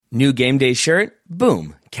New game day shirt?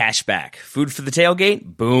 Boom, cash back. Food for the tailgate?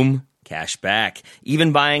 Boom, cash back.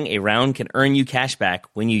 Even buying a round can earn you cash back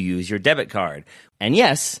when you use your debit card. And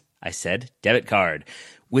yes, I said debit card.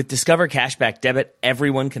 With Discover Cashback Debit,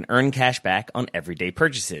 everyone can earn cash back on everyday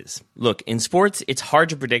purchases. Look, in sports, it's hard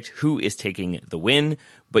to predict who is taking the win,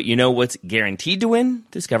 but you know what's guaranteed to win?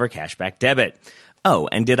 Discover Cashback Debit. Oh,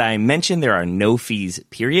 and did I mention there are no fees,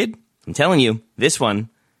 period? I'm telling you, this one,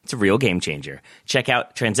 it's a real game changer. Check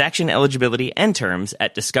out transaction eligibility and terms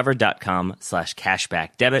at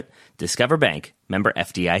discover.com/cashbackdebit. Discover Bank, member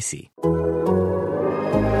FDIC.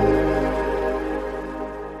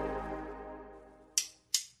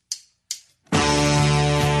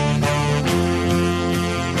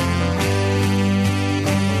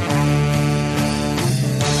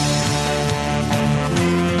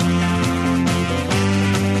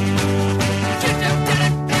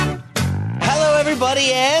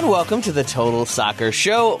 And welcome to the Total Soccer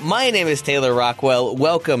Show. My name is Taylor Rockwell.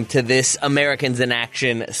 Welcome to this Americans in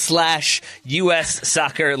Action / U.S.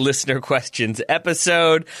 Soccer Listener Questions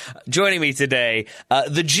episode. Joining me today,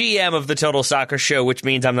 the GM of the Total Soccer Show, which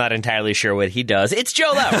means I'm not entirely sure what he does. It's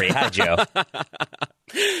Joe Lowry. Hi, Joe.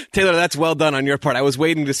 Taylor, that's well done on your part. I was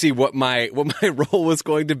waiting to see what my role was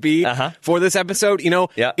going to be for this episode. You know,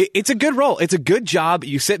 it's a good role. It's a good job.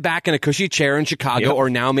 You sit back in a cushy chair in Chicago or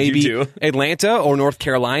now maybe Atlanta or North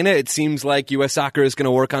Carolina. It seems like U.S. Soccer is going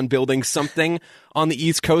to work on building something on the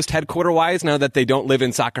East Coast headquarter-wise now that they don't live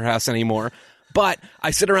in Soccer House anymore. But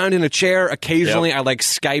I sit around in a chair. Occasionally, I like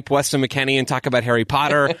Skype Weston McKennie and talk about Harry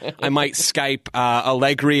Potter. I might Skype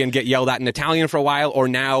Allegri and get yelled at in Italian for a while. Or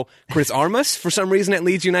now Chris Armas for some reason at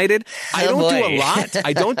Leeds United. I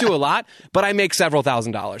don't do a lot, but I make several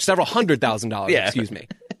 $1,000s, several $100,000. Excuse me.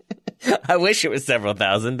 I wish it was several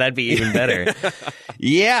thousand. That'd be even better.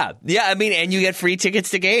 Yeah. I mean, and you get free tickets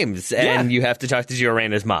to games, and you have to talk to Gio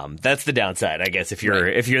Reyna's mom. That's the downside, I guess, if you're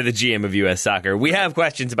the GM of U.S. Soccer. We have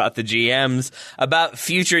questions about the GMs, about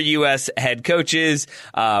future U.S. head coaches,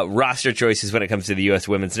 roster choices when it comes to the U.S.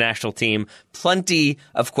 women's national team. Plenty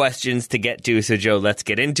of questions to get to. So, Joe, let's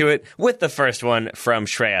get into it with the first one from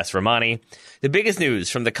Shreyas Ramani. The biggest news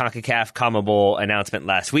from the CONCACAF CONMEBOL announcement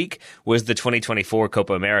last week was the 2024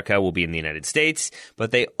 Copa America will be in the United States,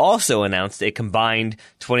 but they also announced a combined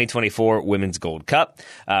 2024 Women's Gold Cup.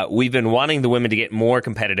 We've been wanting the women to get more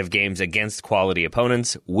competitive games against quality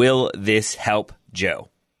opponents. Will this help, Joe?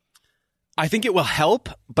 I think it will help,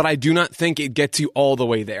 but I do not think it gets you all the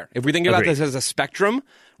way there. If we think about this as a spectrum,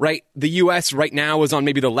 right, the U.S. right now is on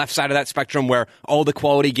maybe the left side of that spectrum where all the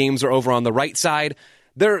quality games are over on the right side.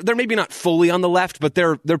 They're maybe not fully on the left, but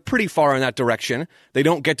they're pretty far in that direction. They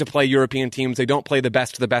don't get to play European teams. They don't play the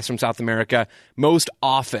best of the best from South America. Most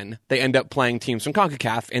often, they end up playing teams from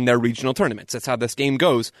CONCACAF in their regional tournaments. That's how this game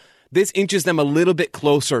goes. This inches them a little bit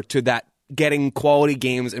closer to that getting quality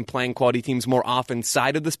games and playing quality teams more often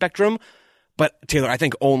side of the spectrum. But, Taylor, I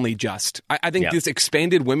think only just. I think this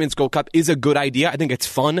expanded Women's Gold Cup is a good idea. I think it's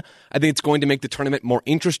fun. I think it's going to make the tournament more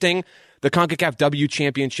interesting. The CONCACAF W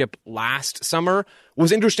Championship last summer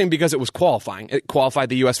was interesting because it was qualifying. It qualified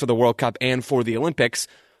the U.S. for the World Cup and for the Olympics.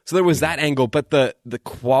 So there was that angle. But the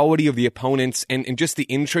quality of the opponents and just the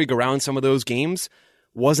intrigue around some of those games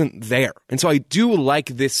wasn't there. And so I do like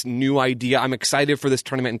this new idea. I'm excited for this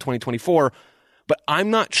tournament in 2024. But I'm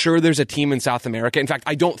not sure there's a team in South America. In fact,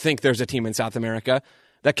 I don't think there's a team in South America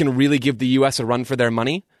that can really give the U.S. a run for their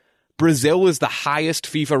money. Brazil is the highest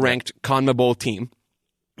FIFA-ranked CONMEBOL team,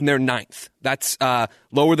 and they're 9th. That's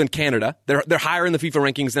lower than Canada. They're higher in the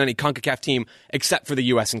FIFA rankings than any CONCACAF team except for the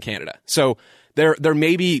U.S. and Canada. So they're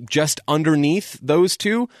maybe just underneath those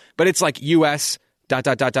two, but it's like U.S., ...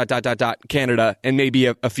 Canada, and maybe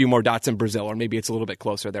a few more dots in Brazil, or maybe it's a little bit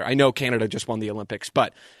closer there. I know Canada just won the Olympics,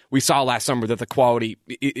 but we saw last summer that the quality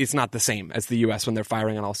is not the same as the U.S. when they're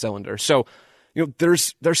firing on all cylinders. So, you know,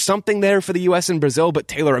 there's something there for the U.S. and Brazil, but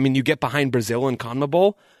Taylor, I mean, you get behind Brazil and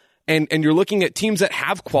CONMEBOL, and you're looking at teams that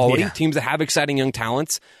have quality, teams that have exciting young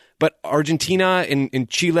talents, but Argentina and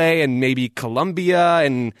Chile and maybe Colombia,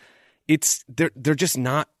 and they're just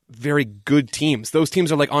not very good teams. Those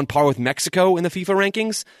teams are like on par with Mexico in the FIFA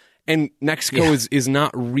rankings, and Mexico is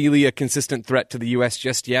not really a consistent threat to the U.S.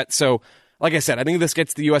 just yet. So, like I said, I think this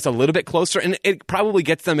gets the U.S. a little bit closer, and it probably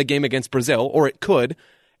gets them a game against Brazil, or it could,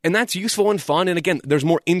 and that's useful and fun. And again, there's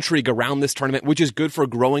more intrigue around this tournament, which is good for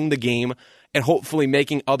growing the game and hopefully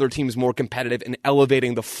making other teams more competitive and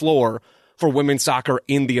elevating the floor for women's soccer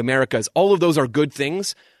in the Americas. All of those are good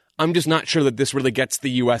things. I'm just not sure that this really gets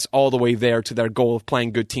the U.S. all the way there to their goal of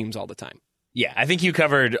playing good teams all the time. Yeah, I think you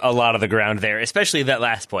covered a lot of the ground there, especially that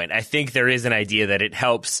last point. I think there is an idea that it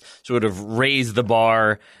helps sort of raise the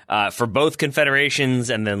bar for both confederations,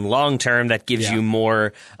 and then long term that gives you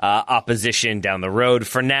more opposition down the road.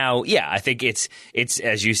 For now, yeah, I think it's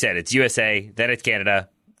as you said, it's USA, then it's Canada,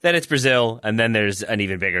 then it's Brazil, and then there's an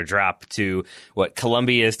even bigger drop to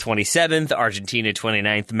Colombia is 27th, Argentina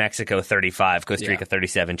 29th, Mexico 35, Costa Rica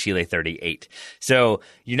 37, Chile 38. So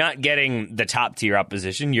you're not getting the top tier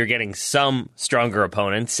opposition, you're getting some stronger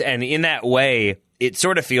opponents, and in that way, it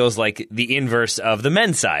sort of feels like the inverse of the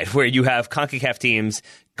men's side, where you have CONCACAF teams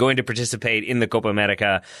going to participate in the Copa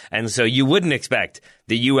America, and so you wouldn't expect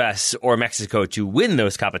the U.S. or Mexico to win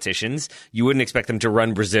those competitions. You wouldn't expect them to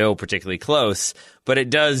run Brazil particularly close, but it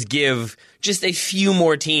does give just a few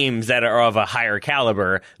more teams that are of a higher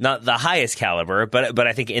caliber, not the highest caliber, but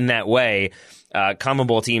I think in that way,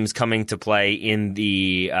 CONMEBOL teams coming to play in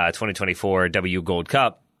the 2024 W Gold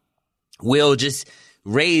Cup will just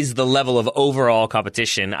raise the level of overall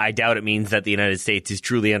competition. I doubt it means that the United States is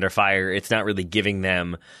truly under fire. It's not really giving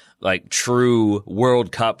them like true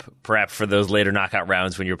World Cup prep for those later knockout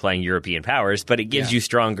rounds when you're playing European powers, but it gives you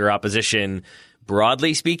stronger opposition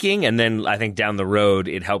broadly speaking, and then I think down the road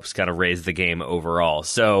it helps kind of raise the game overall.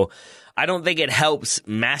 So I don't think it helps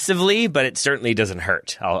massively, but it certainly doesn't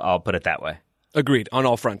hurt. I'll put it that way. Agreed on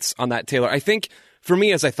all fronts on that, Taylor. I think for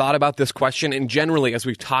me, as I thought about this question, and generally as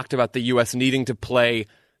we've talked about the U.S. needing to play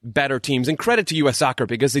better teams, and credit to U.S. Soccer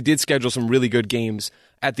because they did schedule some really good games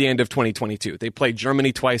at the end of 2022. They played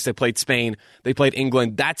Germany twice, they played Spain, they played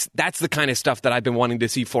England. That's the kind of stuff that I've been wanting to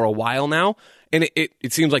see for a while now, and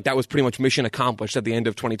it seems like that was pretty much mission accomplished at the end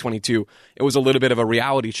of 2022. It was a little bit of a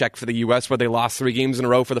reality check for the U.S. where they lost 3 games in a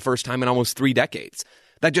row for the first time in almost 3 decades.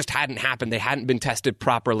 That just hadn't happened. They hadn't been tested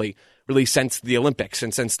properly really since the Olympics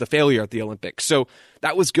and since the failure at the Olympics. So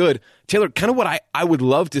that was good. Taylor, kind of what I would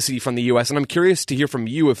love to see from the U.S., and I'm curious to hear from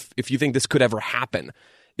you if you think this could ever happen,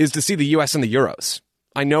 is to see the U.S. in the Euros.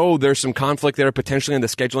 I know there's some conflict there potentially on the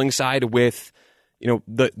scheduling side with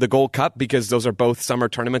the Gold Cup because those are both summer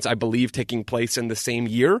tournaments, I believe, taking place in the same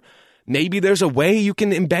year. Maybe there's a way you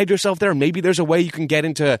can embed yourself there. Maybe there's a way you can get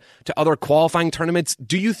into other qualifying tournaments.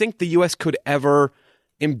 Do you think the U.S. could ever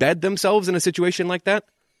embed themselves in a situation like that?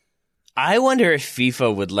 I wonder if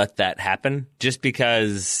FIFA would let that happen, just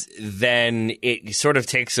because then it sort of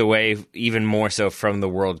takes away even more so from the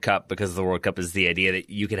World Cup, because the World Cup is the idea that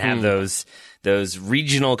you could have those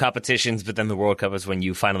regional competitions, but then the World Cup is when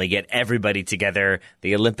you finally get everybody together.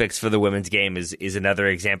 The Olympics for the women's game is another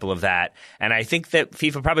example of that. And I think that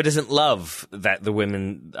FIFA probably doesn't love that the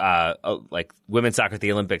women, like women's soccer at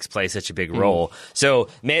the Olympics play such a big role. So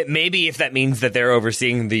maybe if that means that they're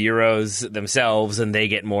overseeing the Euros themselves and they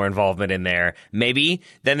get more involvement in there, maybe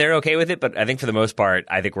then they're okay with it. But I think for the most part,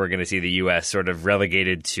 I think we're going to see the U.S. sort of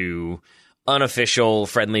relegated to unofficial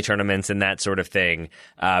friendly tournaments and that sort of thing,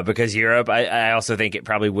 because Europe, I also think it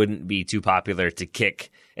probably wouldn't be too popular to kick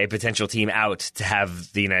a potential team out to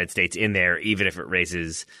have the United States in there, even if it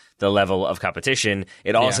raises the level of competition.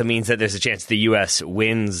 It also means that there's a chance the U.S.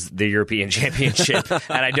 wins the European Championship,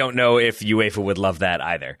 and I don't know if UEFA would love that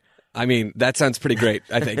either. I mean, that sounds pretty great,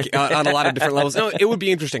 I think, on a lot of different levels. No, it would be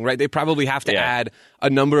interesting, right? They probably have to add a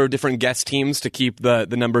number of different guest teams to keep the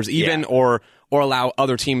numbers even, or allow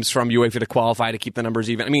other teams from UEFA to qualify to keep the numbers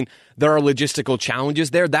even. I mean, there are logistical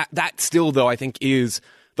challenges there. That still, though, I think is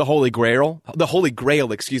the holy grail. The holy grail,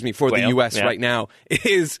 for the U.S. right now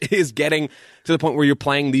is getting to the point where you're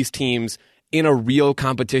playing these teams in a real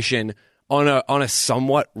competition on a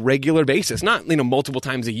somewhat regular basis, not multiple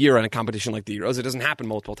times a year in a competition like the Euros. It doesn't happen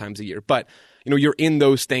multiple times a year, but you're in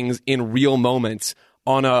those things in real moments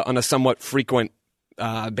on a somewhat frequent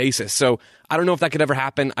basis. So I don't know if that could ever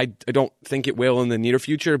happen. I don't think it will in the near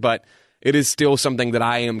future, but it is still something that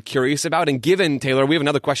I am curious about. And given, Taylor, we have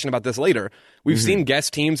another question about this later. We've seen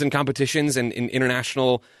guest teams in competitions and in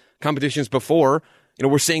international competitions before.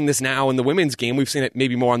 We're seeing this now in the women's game. We've seen it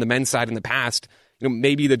maybe more on the men's side in the past.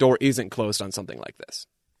 Maybe the door isn't closed on something like this.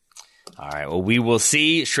 All right, well, we will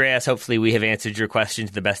see. Shreyas, hopefully we have answered your question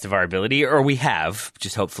to the best of our ability, or we have,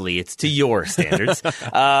 just hopefully it's to your standards.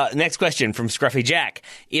 Next question from Scruffy Jack.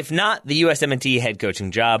 If not the USMNT head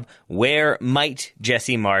coaching job, where might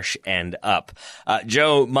Jesse Marsch end up?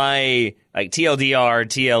 Joe, my TLDR,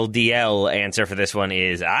 TLDL answer for this one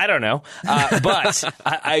is, I don't know. But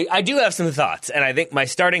I do have some thoughts, and I think my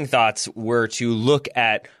starting thoughts were to look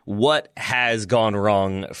at what has gone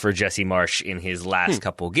wrong for Jesse Marsch in his last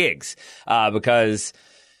couple gigs. Because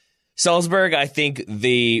Salzburg, I think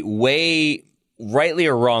the way, rightly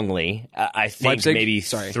or wrongly, I think Leipzig? maybe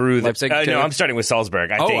Sorry. through the... Leipzig, no, I'm starting with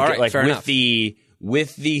Salzburg. I think all right, with fair enough. the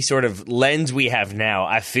with the sort of lens we have now,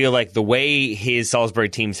 I feel like the way his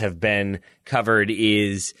Salzburg teams have been covered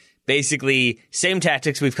is basically same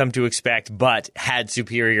tactics we've come to expect, but had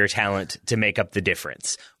superior talent to make up the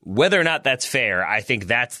difference. Whether or not that's fair, I think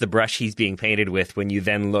that's the brush he's being painted with when you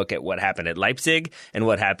then look at what happened at Leipzig and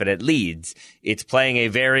what happened at Leeds. It's playing a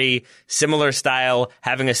very similar style,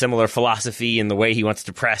 having a similar philosophy in the way he wants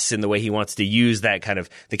to press, in the way he wants to use that kind of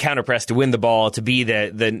the counter press to win the ball, to be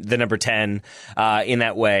the number 10 in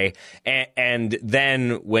that way. And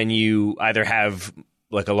then when you either have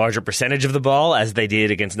like a larger percentage of the ball, as they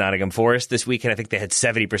did against Nottingham Forest this weekend. I think they had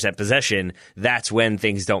 70% possession. That's when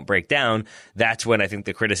things don't break down. That's when I think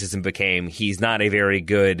the criticism became he's not a very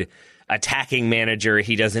good attacking manager.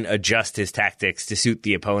 He doesn't adjust his tactics to suit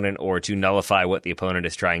the opponent or to nullify what the opponent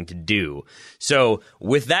is trying to do. So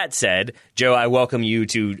with that said, Joe, I welcome you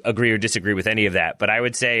to agree or disagree with any of that, but I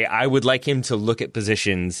would say I would like him to look at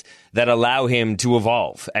positions that allow him to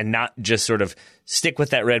evolve and not just sort of stick with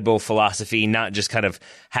that Red Bull philosophy, not just kind of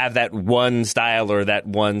have that one style or that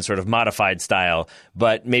one sort of modified style,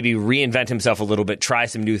 but maybe reinvent himself a little bit, try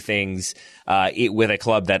some new things with a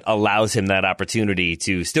club that allows him that opportunity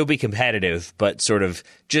to still be competitive, but sort of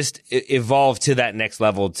just evolve to that next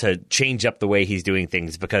level to change up the way he's doing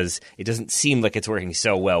things, because it doesn't seem like it's working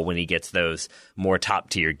so well when he gets those more top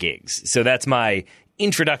tier gigs. So that's my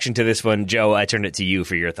introduction to this one. Joe, I turn it to you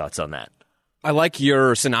for your thoughts on that. I like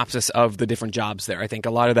your synopsis of the different jobs there. I think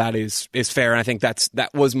a lot of that is fair, and I think that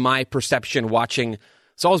was my perception watching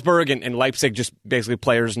Salzburg and Leipzig, just basically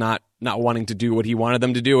players not wanting to do what he wanted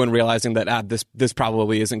them to do and realizing that this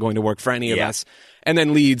probably isn't going to work for any of us. And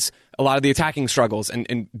then Leeds, a lot of the attacking struggles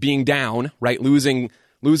and being down, right, losing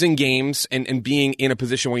games and being in a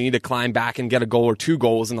position where you need to climb back and get a goal or two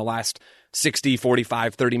goals in the last 60,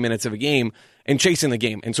 45, 30 minutes of a game, and chasing the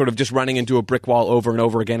game and sort of just running into a brick wall over and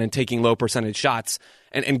over again and taking low percentage shots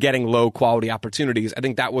and getting low quality opportunities. I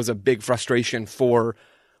think that was a big frustration for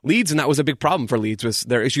Leeds, and that was a big problem for Leeds, was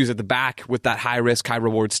their issues at the back with that high risk, high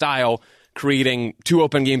reward style, creating two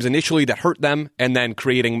open games initially that hurt them, and then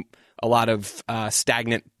creating a lot of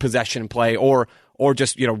stagnant possession play or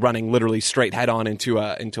just, you know, running literally straight head on into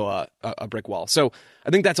a brick wall. So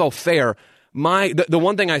I think that's all fair. The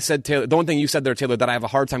one thing I said, Taylor, the one thing you said there, Taylor, that I have a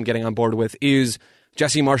hard time getting on board with is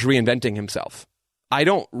Jesse Marsch reinventing himself. I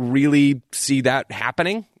don't really see that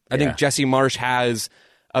happening. I think Jesse Marsch has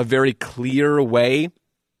a very clear way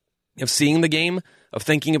of seeing the game, of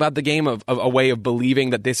thinking about the game, of a way of believing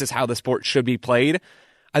that this is how the sport should be played.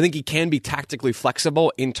 I think he can be tactically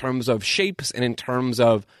flexible in terms of shapes and in terms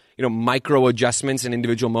of, you know, micro adjustments in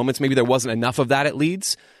individual moments. Maybe there wasn't enough of that at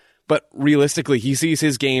Leeds, but realistically, he sees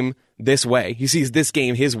his game this way. He sees this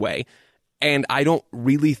game his way, and I don't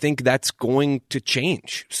really think that's going to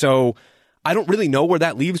change. So I don't really know where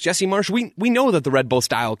that leaves Jesse Marsch. We know that the Red Bull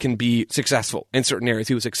style can be successful in certain areas.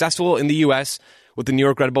 He was successful in the U.S. with the New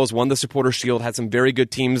York Red Bulls, won the Supporters' Shield, had some very good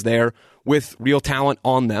teams there with real talent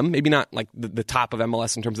on them. Maybe not like the top of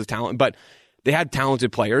MLS in terms of talent, but they had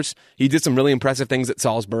talented players. He did some really impressive things at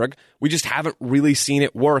Salzburg. We just haven't really seen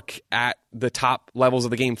it work at the top levels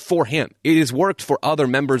of the game for him. It has worked for other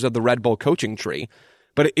members of the Red Bull coaching tree,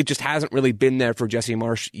 but it just hasn't really been there for Jesse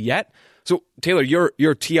Marsch yet. So, Taylor, your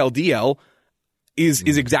TLDL is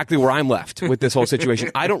exactly where I'm left with this whole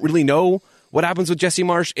situation. I don't really know what happens with Jesse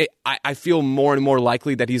Marsch. I feel more and more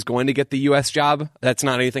likely that he's going to get the U.S. job. That's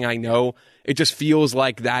not anything I know. It just feels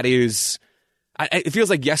like that is... It feels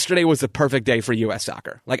like yesterday was the perfect day for U.S.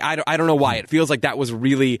 soccer. Like, I don't know why. It feels like that was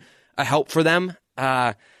really a help for them.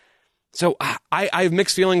 So I have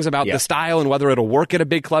mixed feelings about the style and whether it'll work at a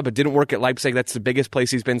big club. It didn't work at Leipzig. That's the biggest place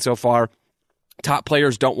he's been so far. Top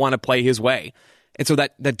players don't want to play his way. And so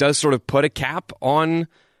that does sort of put a cap on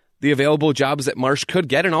the available jobs that Marsch could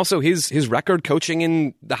get. And also his record coaching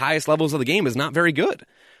in the highest levels of the game is not very good.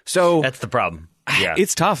 So that's the problem. Yeah.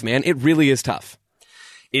 It's tough, man. It really is tough.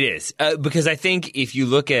 It is. Because I think if you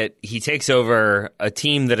look at, he takes over a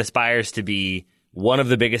team that aspires to be one of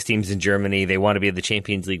the biggest teams in Germany. They want to be at the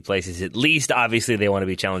Champions League places at least. Obviously, they want to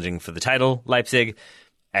be challenging for the title, Leipzig.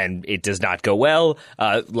 And it does not go well.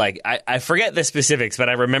 I forget the specifics, but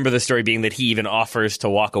I remember the story being that he even offers to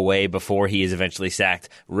walk away before he is eventually sacked,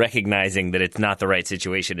 recognizing that it's not the right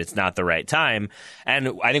situation, it's not the right time.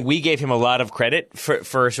 And I think we gave him a lot of credit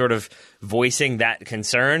for sort of voicing that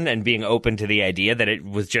concern and being open to the idea that it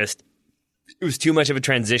was too much of a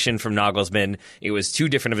transition from Nagelsmann. It was too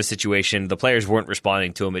different of a situation. The players weren't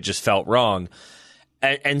responding to him. It just felt wrong.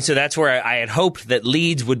 And so that's where I had hoped that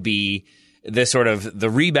Leeds would be the sort of the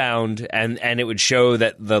rebound, and it would show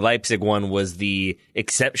that the Leipzig one was the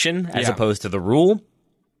exception as opposed to the rule.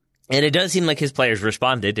 And it does seem like his players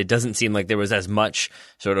responded. It doesn't seem like there was as much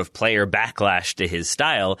sort of player backlash to his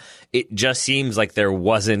style. It just seems like there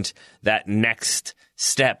wasn't that next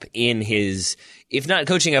step in his, if not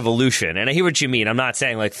coaching evolution. And I hear what you mean. I'm not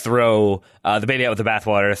saying like throw the baby out with the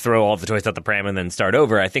bathwater, throw all the toys out the pram and then start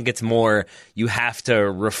over. I think it's more you have to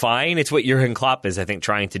refine. It's what Jurgen Klopp is, I think,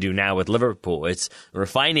 trying to do now with Liverpool. It's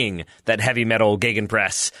refining that heavy metal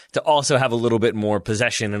gegenpress to also have a little bit more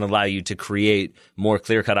possession and allow you to create more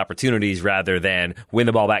clear-cut opportunities rather than win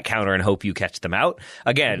the ball back counter and hope you catch them out.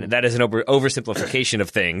 Again, that is an oversimplification of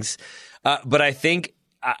things. But I think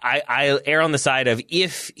I err on the side of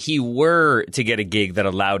if he were to get a gig that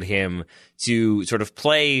allowed him to sort of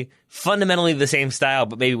play fundamentally the same style,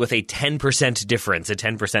 but maybe with a 10% difference, a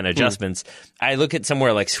 10% adjustments. I look at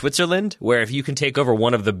somewhere like Switzerland, where if you can take over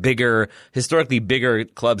one of the historically bigger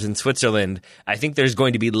clubs in Switzerland, I think there's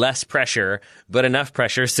going to be less pressure, but enough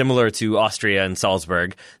pressure, similar to Austria and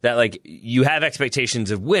Salzburg, that like you have expectations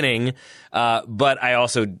of winning, but I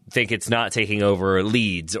also think it's not taking over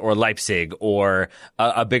Leeds or Leipzig or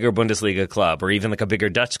a bigger Bundesliga club or even like a bigger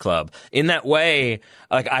Dutch club. In that way,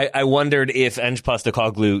 like I wondered if Ange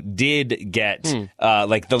Postecoglou did get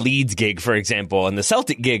like the Leeds gig, for example, and the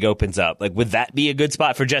Celtic gig opens up, like would that be a good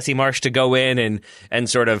spot for Jesse Marsch to go in and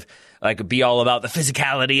sort of like be all about the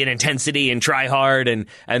physicality and intensity and try hard, and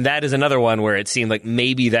that is another one where it seemed like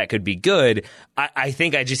maybe that could be good. I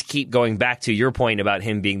think I just keep going back to your point about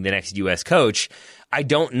him being the next U.S. coach. I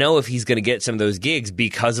don't know if he's going to get some of those gigs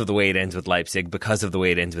because of the way it ends with Leipzig, because of the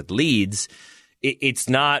way it ends with Leeds. It's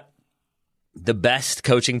not the best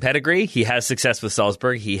coaching pedigree. He has success with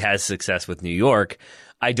Salzburg. He has success with New York.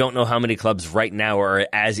 I don't know how many clubs right now are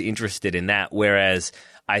as interested in that, whereas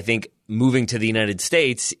I think moving to the United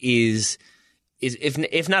States is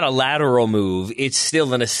if not a lateral move, it's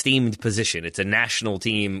still an esteemed position. It's a national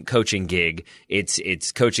team coaching gig.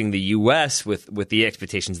 It's coaching the U.S. with the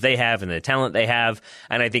expectations they have and the talent they have.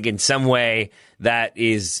 And I think in some way that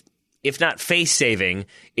is, if not face saving,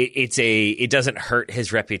 it doesn't hurt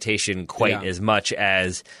his reputation quite as much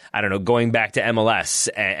as, I don't know, going back to MLS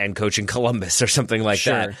and coaching Columbus or something like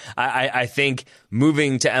that. I think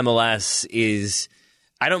moving to MLS is,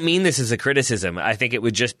 I don't mean this as a criticism. I think it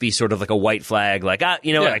would just be sort of like a white flag, like, what,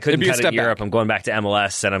 I couldn't cut it in Europe. I'm going back to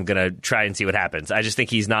MLS and I'm going to try and see what happens. I just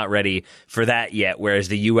think he's not ready for that yet, whereas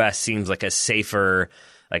the U.S. seems like a safer,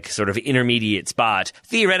 like sort of intermediate spot,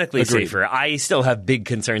 theoretically safer. I still have big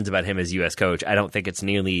concerns about him as U.S. coach. I don't think it's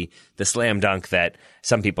nearly the slam dunk that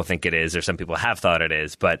some people think it is or some people have thought it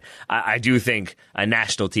is. But I do think a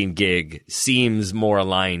national team gig seems more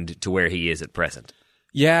aligned to where he is at present.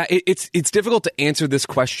 Yeah, it's difficult to answer this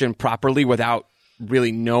question properly without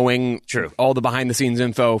really knowing all the behind-the-scenes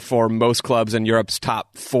info for most clubs in Europe's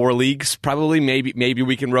top 4 leagues. Probably, maybe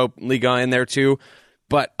we can rope Liga in there too.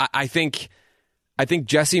 But I think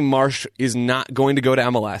Jesse Marsch is not going to go to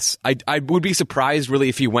MLS. I would be surprised really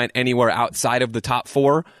if he went anywhere outside of the top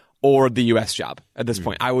 4 or the U.S. job at this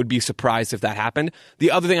point. I would be surprised if that happened.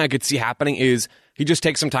 The other thing I could see happening is he just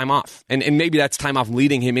takes some time off. And maybe that's time off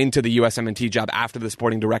leading him into the USMNT job after the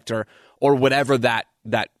sporting director or whatever that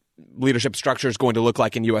leadership structure is going to look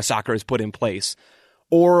like in U.S. soccer is put in place.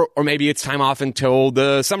 Or maybe it's time off until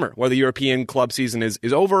the summer where the European club season is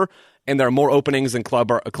over and there are more openings and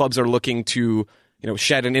clubs are looking to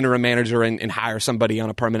shed an interim manager and hire somebody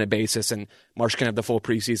on a permanent basis, and Marsch can have the full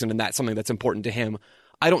preseason, and that's something that's important to him.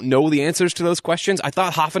 I don't know the answers to those questions. I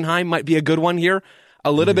thought Hoffenheim might be a good one here.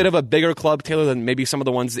 A little bit of a bigger club, Taylor, than maybe some of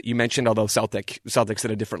the ones that you mentioned, although Celtic's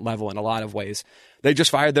at a different level in a lot of ways. They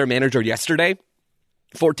just fired their manager yesterday,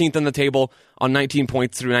 14th on the table on 19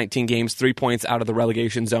 points through 19 games, 3 points out of the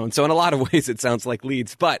relegation zone. So in a lot of ways, it sounds like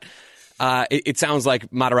Leeds, but it sounds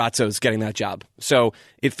like Matarazzo's getting that job. So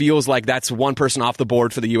it feels like that's one person off the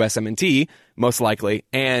board for the USMNT, most likely,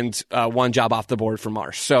 and one job off the board for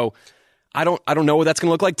Marsch. So I don't know what that's going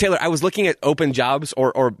to look like. Taylor, I was looking at open jobs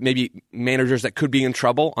or maybe managers that could be in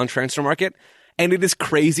trouble on transfer market, and it is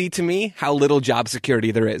crazy to me how little job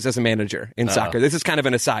security there is as a manager in soccer. This is kind of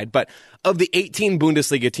an aside, but of the 18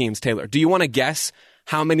 Bundesliga teams, Taylor, do you want to guess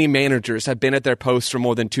how many managers have been at their posts for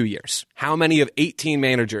more than 2 years? How many of 18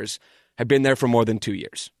 managers have been there for more than 2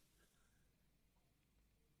 years?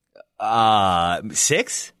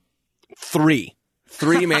 6? 3.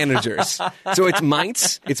 3 managers. So it's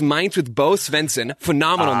Mainz. It's Mainz with Bo Svensson.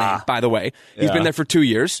 Phenomenal name, by the way. He's been there for 2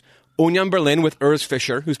 years. Union Berlin with Urs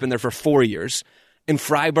Fischer, who's been there for 4 years. And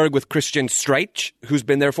Freiburg with Christian Streich, who's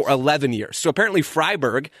been there for 11 years. So apparently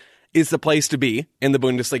Freiburg is the place to be in the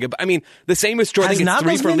Bundesliga. But I mean, the same is true. I think it's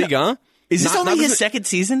 3 for Liga. Is this only his second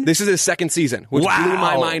season? This is his second season, which blew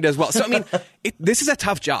my mind as well. So, I mean, this is a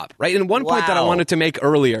tough job, right? And one point that I wanted to make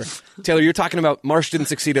earlier, Taylor, you're talking about Marsch didn't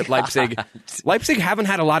succeed at Leipzig. Leipzig haven't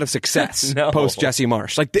had a lot of success post Jesse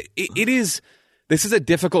Marsch. Like, this is a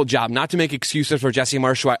difficult job. Not to make excuses for Jesse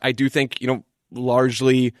Marsch, who I do think,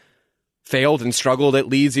 largely failed and struggled at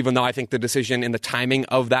Leeds, even though I think the decision and the timing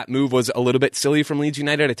of that move was a little bit silly from Leeds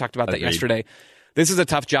United. I talked about that yesterday. This is a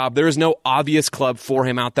tough job. There is no obvious club for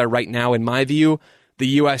him out there right now, in my view. The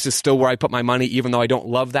U.S. is still where I put my money, even though I don't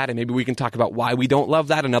love that. And maybe we can talk about why we don't love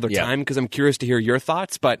that another time, because I'm curious to hear your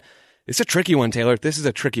thoughts. But it's a tricky one, Taylor. This is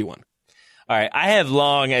a tricky one. All right. I have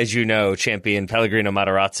long, as you know, championed Pellegrino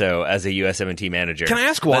Matarazzo as a USMNT manager. Can I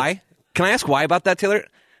ask why? Can I ask why about that, Taylor?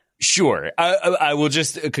 Sure. I will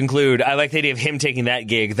just conclude. I like the idea of him taking that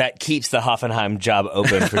gig. That keeps the Hoffenheim job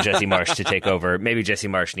open for Jesse Marsch to take over. Maybe Jesse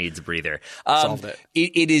Marsch needs a breather. Solved it.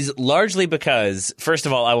 It is largely because, first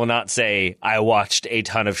of all, I will not say I watched a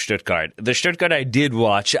ton of Stuttgart. The Stuttgart I did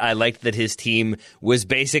watch, I liked that his team was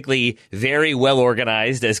basically very well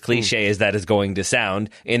organized, as cliche as that is going to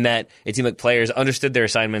sound, in that it seemed like players understood their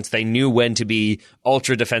assignments. They knew when to be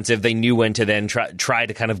ultra defensive. They knew when to then try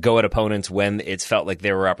to kind of go at opponents when it felt like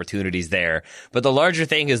there were opportunities there. But the larger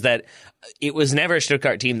thing is that it was never a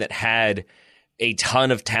Stuttgart team that had a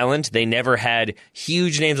ton of talent. They never had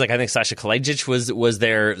huge names. Like I think Sasha Kalajic was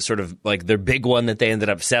their sort of like their big one that they ended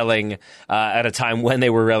up selling at a time when they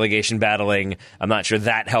were relegation battling. I'm not sure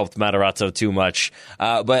that helped Matarazzo too much.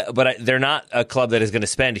 But they're not a club that is going to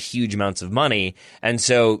spend huge amounts of money. And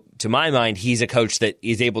so to my mind, he's a coach that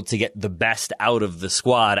is able to get the best out of the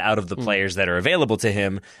squad, out of the players that are available to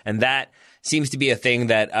him. And that seems to be a thing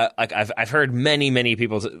that I've heard many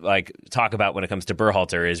people talk about when it comes to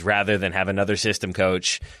Berhalter, is rather than have another system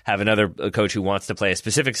coach, have another coach who wants to play a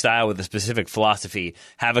specific style with a specific philosophy,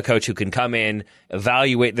 have a coach who can come in,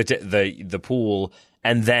 evaluate the pool,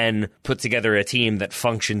 and then put together a team that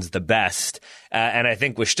functions the best. And I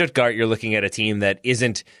think with Stuttgart, you're looking at a team that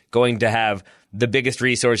isn't going to have the biggest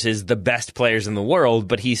resources, the best players in the world,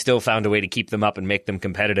 but he still found a way to keep them up and make them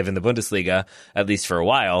competitive in the Bundesliga, at least for a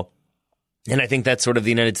while. And I think that's sort of the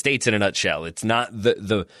United States in a nutshell. It's not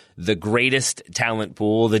the greatest talent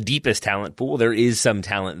pool, the deepest talent pool. There is some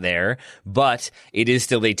talent there, but it is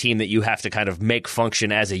still a team that you have to kind of make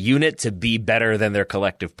function as a unit to be better than their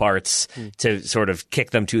collective parts to sort of kick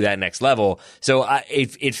them to that next level. So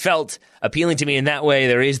it felt appealing to me in that way.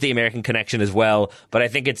 There is the American connection as well, but I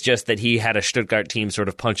think it's just that he had a Stuttgart team sort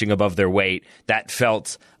of punching above their weight. That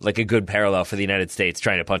felt like a good parallel for the United States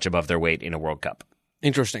trying to punch above their weight in a World Cup.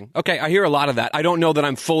 Interesting. Okay, I hear a lot of that. I don't know that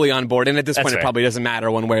I'm fully on board, and at this point, it probably doesn't matter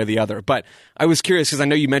one way or the other. But I was curious because I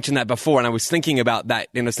know you mentioned that before, and I was thinking about that,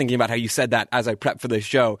 and I was thinking about how you said that as I prepped for this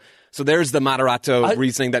show. So there's the Matarazzo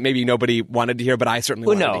reasoning that maybe nobody wanted to hear, but I certainly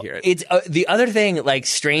wanted to hear it. It's the other thing, like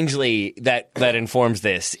strangely, that informs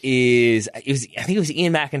this is I think it was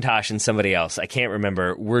Ian McIntosh and somebody else. I can't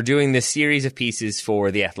remember. We're doing this series of pieces for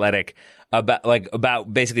The Athletic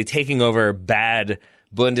about basically taking over bad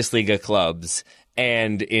Bundesliga clubs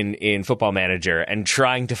and in Football Manager, and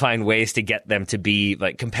trying to find ways to get them to be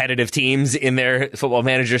like competitive teams in their Football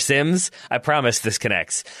Manager sims. I promise this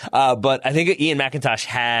connects. But I think Ian McIntosh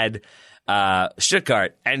had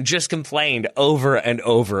Stuttgart and just complained over and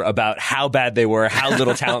over about how bad they were, how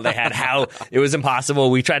little talent they had, how it was impossible.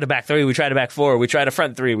 We tried a back three, we tried a back four, we tried a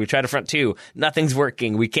front three, we tried a front two. Nothing's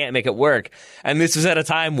working. We can't make it work. And this was at a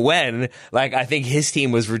time when, like, I think his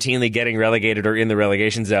team was routinely getting relegated or in the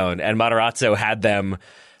relegation zone, and Matarazzo had them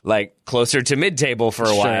like closer to mid-table for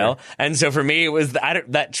a while. And so for me, it was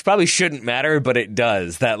that probably shouldn't matter, but it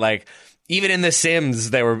does. That like, even in the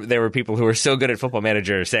Sims, there were people who were so good at Football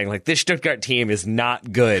Manager saying, like, this Stuttgart team is not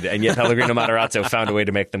good, and yet Pellegrino Matarazzo found a way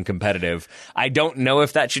to make them competitive. I don't know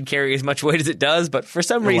if that should carry as much weight as it does, but for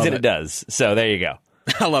some reason it does. So there you go.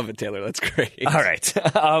 I love it, Taylor. That's great. All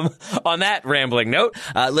right. On that rambling note,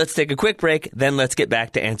 let's take a quick break, then let's get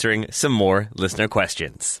back to answering some more listener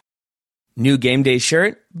questions. New game day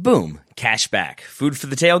shirt? Boom. Cash back. Food for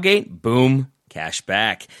the tailgate? Boom. Cash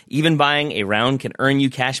back. Even buying a round can earn you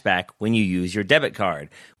cash back when you use your debit card.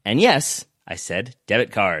 And yes, I said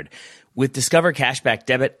debit card. With Discover Cashback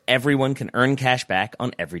Debit, everyone can earn cash back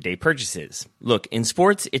on everyday purchases. Look, in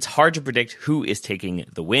sports, it's hard to predict who is taking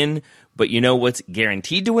the win, but you know what's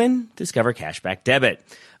guaranteed to win? Discover Cashback Debit.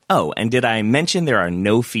 Oh, and did I mention there are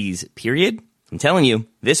no fees, period? I'm telling you,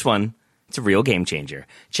 this one, it's a real game changer.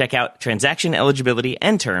 Check out transaction eligibility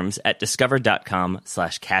and terms at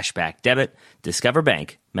discover.com/cashbackdebit. Discover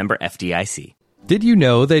Bank, member FDIC. Did you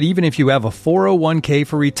know that even if you have a 401k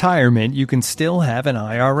for retirement, you can still have an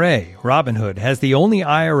IRA? Robinhood has the only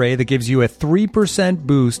IRA that gives you a 3%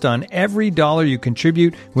 boost on every dollar you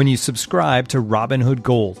contribute when you subscribe to Robinhood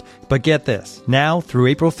Gold. But get this, now through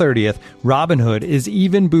April 30th, Robinhood is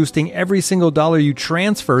even boosting every single dollar you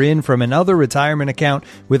transfer in from another retirement account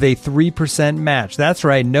with a 3% match. That's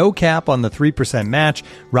right, no cap on the 3% match.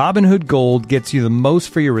 Robinhood Gold gets you the most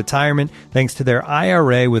for your retirement thanks to their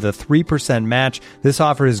IRA with a 3% match. This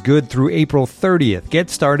offer is good through April 30th. Get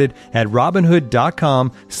started at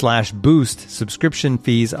Robinhood.com/boost. Subscription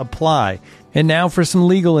fees apply. And now for some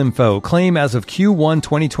legal info. Claim as of Q1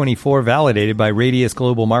 2024 validated by Radius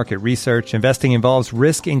Global Market Research. Investing involves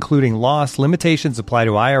risk including loss. Limitations apply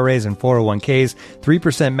to IRAs and 401ks.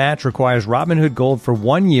 3% match requires Robinhood Gold for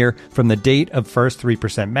 1 year from the date of first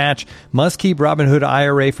 3% match. Must keep Robinhood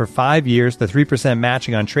IRA for 5 years. The 3%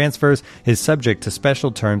 matching on transfers is subject to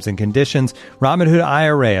special terms and conditions. Robinhood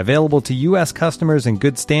IRA available to U.S. customers in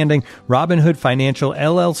good standing. Robinhood Financial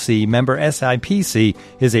LLC, member SIPC,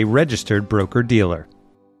 is a registered broker-dealer.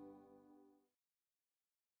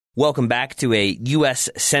 Welcome back to a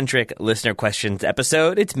U.S.-centric listener questions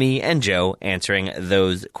episode. It's me and Joe answering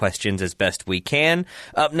those questions as best we can.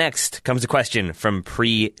 Up next comes a question from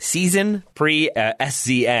pre-SZN.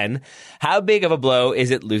 How big of a blow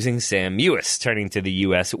is it losing Sam Mewis, turning to the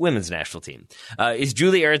U.S. women's national team? Is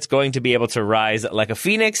Julie Ertz going to be able to rise like a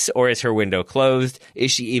phoenix, or is her window closed?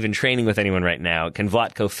 Is she even training with anyone right now? Can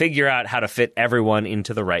Vlatko figure out how to fit everyone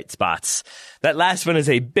into the right spots? That last one is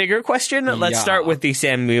a bigger question. Let's start with the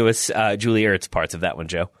Sam Mewis, Julie Ertz parts of that one,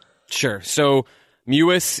 Joe. Sure. So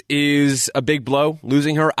Mewis is a big blow.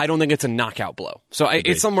 Losing her, I don't think it's a knockout blow. So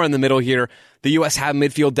it's somewhere in the middle here. The U.S. have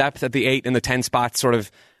midfield depth at the 8 and the 10 spots. Sort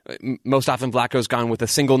of most often Vlatko's gone with a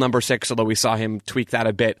single number 6, although we saw him tweak that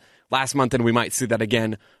a bit last month, and we might see that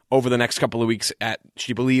again over the next couple of weeks at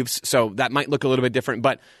She Believes. So that might look a little bit different.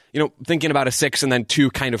 But, thinking about a 6 and then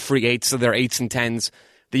 2 kind of free 8s, so they're 8s and 10s.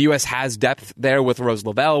 The U.S. has depth there with Rose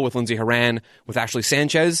Lavelle, with Lindsey Horan, with Ashley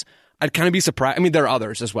Sanchez. I'd kind of be surprised. I mean, there are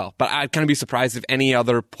others as well, but I'd kind of be surprised if any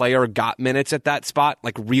other player got minutes at that spot,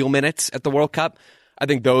 like real minutes at the World Cup. I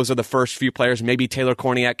think those are the first few players. Maybe Taylor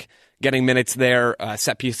Korniak getting minutes there,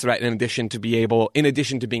 set piece threat, in addition to being able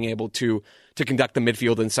to conduct the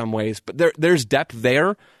midfield in some ways. But there's depth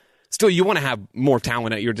there. Still, you want to have more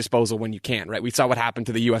talent at your disposal when you can, right? We saw what happened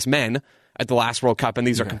to the U.S. men at the last World Cup, and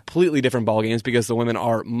these are completely different ball games because the women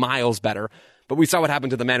are miles better. But we saw what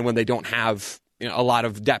happened to the men when they don't have a lot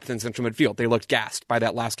of depth in central midfield. They looked gassed by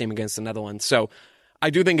that last game against the Netherlands. So I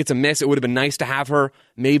do think it's a miss. It would have been nice to have her.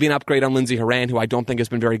 Maybe an upgrade on Lindsey Horan, who I don't think has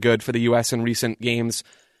been very good for the U.S. in recent games.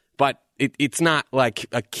 But it's not like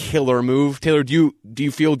a killer move. Taylor, do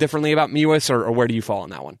you feel differently about Mewis, or where do you fall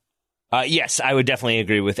on that one? Yes, I would definitely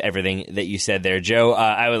agree with everything that you said there, Joe.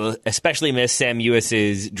 I would especially miss Sam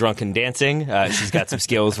Mewis's drunken dancing. She's got some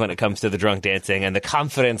skills when it comes to the drunk dancing and the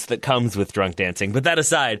confidence that comes with drunk dancing. But that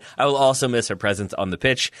aside, I will also miss her presence on the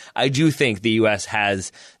pitch. I do think the U.S.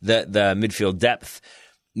 has the midfield depth.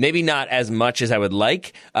 Maybe not as much as I would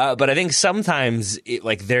like, but I think sometimes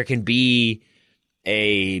there can be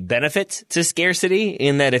a benefit to scarcity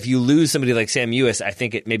in that if you lose somebody like Sam Mewis, I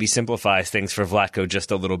think it maybe simplifies things for Vlatko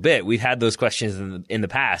just a little bit. We've had those questions in the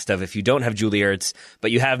past of if you don't have Julie Ertz,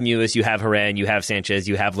 but you have Mewis, you have Horan, you have Sanchez,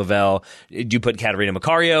 you have Lavelle, do you put Catarina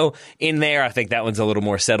Macario in there? I think that one's a little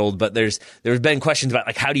more settled, but there's been questions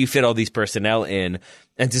about how do you fit all these personnel in?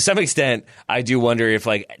 And to some extent, I do wonder if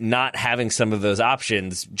not having some of those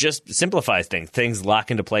options just simplifies things. Things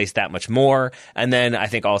lock into place that much more. And then I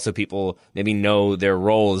think also people maybe know their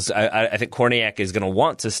roles. I think Korniak is going to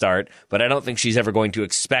want to start, but I don't think she's ever going to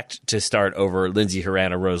expect to start over Lindsey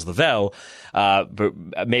Horan or Rose Lavelle.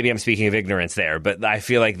 But maybe I'm speaking of ignorance there, but I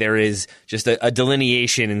feel like there is just a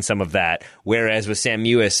delineation in some of that. Whereas with Sam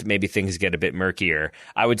Mewis, maybe things get a bit murkier.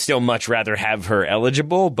 I would still much rather have her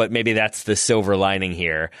eligible, but maybe that's the silver lining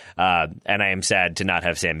here. And I am sad to not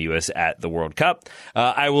have Sam Mewis at the World Cup.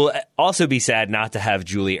 I will also be sad not to have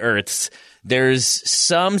Julie Ertz. There's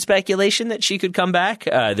some speculation that she could come back.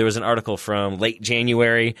 There was an article from late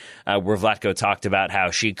January where Vlatko talked about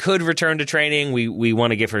how she could return to training. We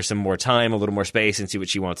want to give her some more time, a little more space, and see what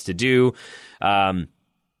she wants to do.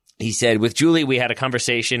 He said, with Julie, we had a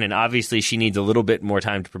conversation, and obviously she needs a little bit more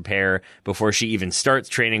time to prepare before she even starts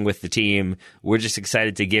training with the team. We're just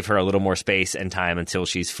excited to give her a little more space and time until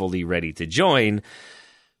she's fully ready to join.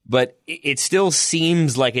 But it still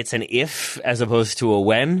seems like it's an if as opposed to a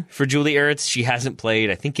when for Julie Ertz. She hasn't played,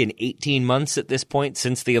 I think, in 18 months at this point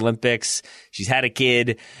since the Olympics. She's had a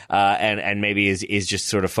kid, and maybe is just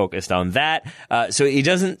sort of focused on that. So it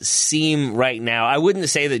doesn't seem right now. I wouldn't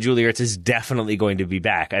say that Julie Ertz is definitely going to be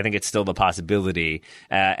back. I think it's still the possibility,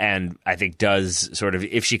 and I think does sort of,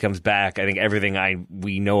 if she comes back, I think everything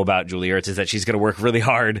we know about Julie Ertz is that she's going to work really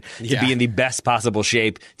hard to be in the best possible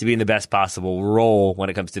shape, to be in the best possible role when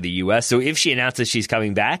it comes to the U.S. So if she announces she's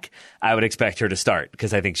coming back, I would expect her to start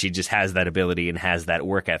because I think she just has that ability and has that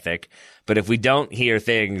work ethic. But if we don't hear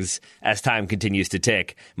things as time continues to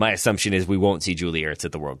tick, my assumption is we won't see Julie Ertz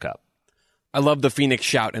at the World Cup. I love the Phoenix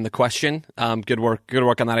shout in the question. Good work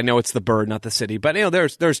on that. I know it's the bird, not the city, but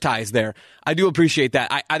there's ties there. I do appreciate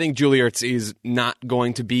that. I think Julie Ertz is not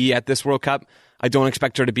going to be at this World Cup. I don't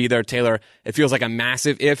expect her to be there, Taylor. It feels like a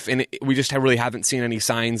massive if, and we just really haven't seen any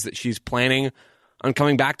signs that she's planning on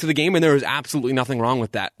coming back to the game, and there is absolutely nothing wrong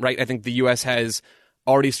with that, right? I think the U.S. has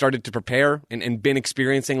already started to prepare and been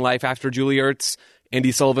experiencing life after Julie Ertz.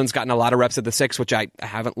 Andy Sullivan's gotten a lot of reps at the 6, which I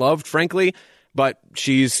haven't loved, frankly, but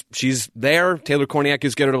she's there. Taylor Korniak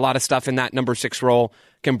is good at a lot of stuff in that number 6 role,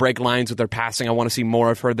 can break lines with her passing. I want to see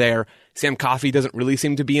more of her there. Sam Coffey doesn't really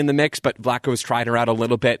seem to be in the mix, but Vlatko's tried her out a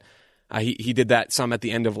little bit. He did that some at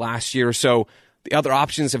the end of last year, so the other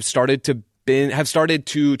options have started to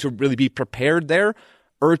really be prepared there.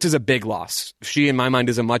 Ertz is a big loss. She, in my mind,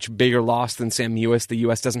 is a much bigger loss than Sam Mewis. The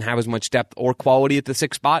U.S. doesn't have as much depth or quality at the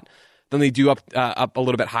 6 spot than they do up a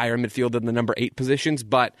little bit higher in midfield than the number 8 positions.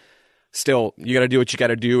 But still, you got to do what you got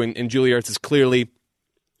to do. And Julie Ertz is clearly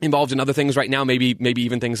involved in other things right now, maybe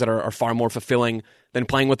even things that are far more fulfilling than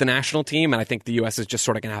playing with the national team. And I think the U.S. is just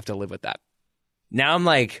sort of going to have to live with that. Now I'm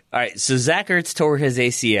like, all right, so Zach Ertz tore his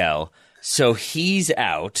ACL. So he's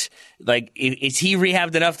out. Like, is he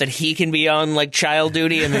rehabbed enough that he can be on like child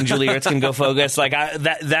duty, and then Julie Ertz can go focus? Like,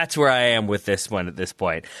 that's where I am with this one at this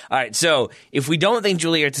point. All right, so if we don't think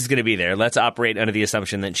Julie Ertz is going to be there, let's operate under the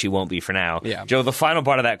assumption that she won't be for now. Yeah. Joe, the final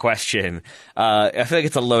part of that question, I feel like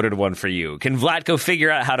it's a loaded one for you. Can Vlatko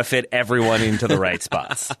figure out how to fit everyone into the right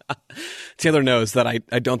spots? Taylor knows that I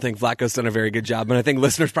don't think Vlatko's done a very good job, and I think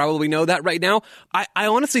listeners probably know that right now. I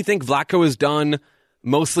honestly think Vlatko has done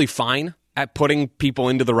mostly fine at putting people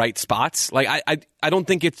into the right spots. Like, I don't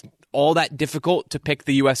think it's all that difficult to pick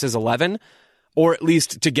the US's 11, or at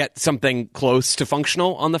least to get something close to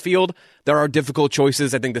functional on the field. There are difficult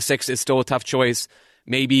choices. I think the 6 is still a tough choice.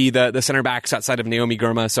 Maybe the center backs outside of Naomi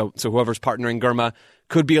Girma, so whoever's partnering Girma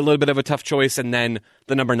could be a little bit of a tough choice, and then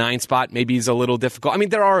the number 9 spot maybe is a little difficult. I mean,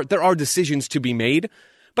 there are decisions to be made,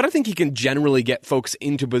 but I think he can generally get folks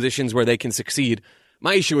into positions where they can succeed.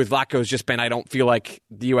 My issue with Vlatko has just been I don't feel like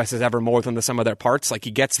the U.S. is ever more than the sum of their parts. Like, he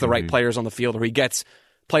gets the right players on the field, or he gets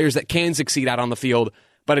players that can succeed out on the field,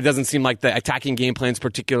 but it doesn't seem like the attacking game plan is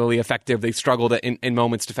particularly effective. They struggled in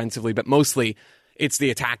moments defensively, but mostly it's the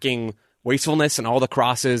attacking wastefulness and all the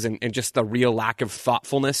crosses and just the real lack of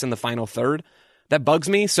thoughtfulness in the final third that bugs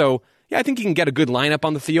me. So, yeah, I think he can get a good lineup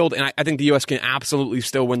on the field, and I think the U.S. can absolutely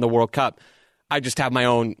still win the World Cup. I just have my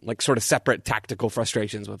own like sort of separate tactical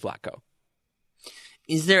frustrations with Vlatko.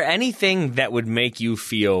 Is there anything that would make you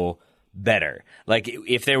feel better? Like,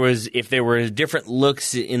 if there were different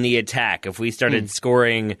looks in the attack, if we started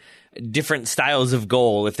scoring different styles of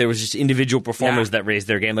goal, if there was just individual performers that raised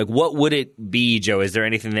their game, like, what would it be, Joe? Is there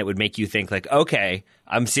anything that would make you think like, okay,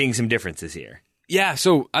 I'm seeing some differences here? Yeah,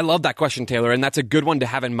 so I love that question, Taylor, and that's a good one to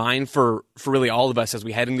have in mind for really all of us as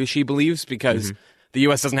we head into She Believes, because the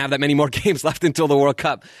U.S. doesn't have that many more games left until the World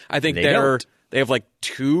Cup. I think they have like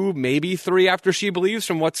 2, maybe 3 after She Believes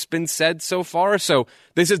from what's been said so far. So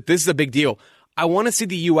this is a big deal. I want to see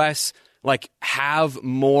the U.S. like have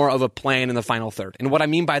more of a plan in the final third. And what I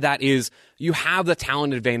mean by that is you have the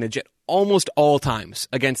talent advantage at almost all times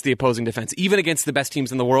against the opposing defense. Even against the best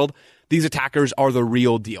teams in the world, these attackers are the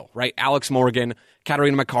real deal, right? Alex Morgan,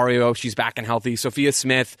 Katarina Macario, she's back and healthy, Sophia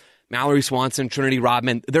Smith, Mallory Swanson, Trinity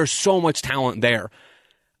Rodman. There's so much talent there.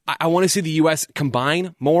 I want to see the U.S.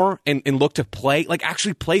 combine more and look to play, like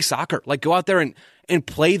actually play soccer. Like go out there and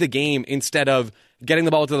play the game instead of getting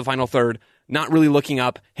the ball to the final third, not really looking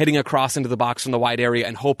up, hitting a cross into the box from the wide area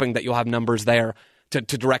and hoping that you'll have numbers there to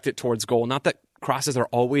direct it towards goal. Not that crosses are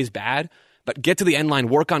always bad, but get to the end line,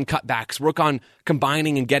 work on cutbacks, work on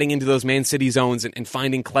combining and getting into those Man City zones and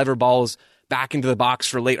finding clever balls back into the box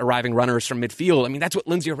for late arriving runners from midfield. I mean, that's what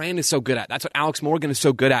Lindsay Horan is so good at. That's what Alex Morgan is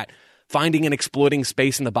so good at. Finding and exploiting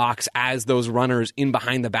space in the box as those runners in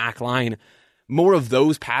behind the back line. More of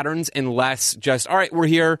those patterns and less just, all right, we're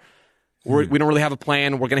here. We don't really have a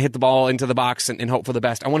plan. We're going to hit the ball into the box and hope for the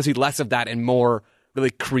best. I want to see less of that and more really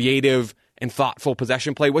creative and thoughtful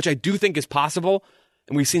possession play, which I do think is possible.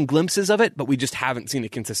 And we've seen glimpses of it, but we just haven't seen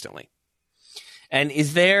it consistently. And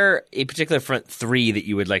is there a particular front three that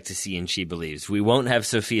you would like to see in She Believes? We won't have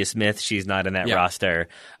Sophia Smith. She's not in that roster.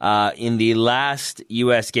 In the last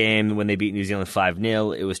U.S. game when they beat New Zealand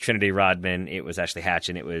 5-0, it was Trinity Rodman, it was Ashley Hatch,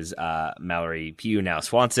 and it was Mallory Pugh, now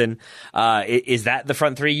Swanson. Is that the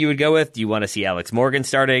front three you would go with? Do you want to see Alex Morgan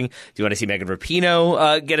starting? Do you want to see Megan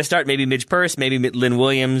Rapinoe get a start? Maybe Midge Purce, maybe Lynn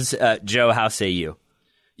Williams. Joe, how say you?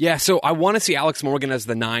 Yeah, so I want to see Alex Morgan as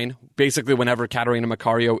the 9, basically whenever Katarina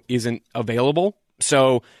Macario isn't available.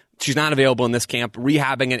 So she's not available in this camp,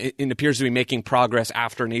 rehabbing, and it appears to be making progress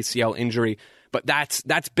after an ACL injury. But that's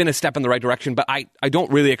been a step in the right direction. But I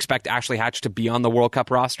don't really expect Ashley Hatch to be on the World Cup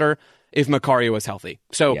roster if Macario is healthy.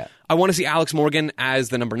 So I want to see Alex Morgan as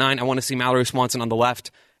the number 9. I want to see Mallory Swanson on the left.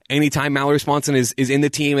 Anytime Mallory Swanson is in the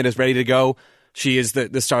team and is ready to go, she is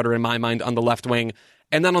the starter in my mind on the left wing.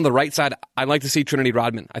 And then on the right side, I'd like to see Trinity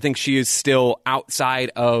Rodman. I think she is still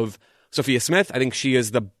outside of Sophia Smith. I think she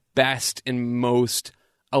is the best and most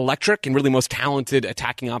electric and really most talented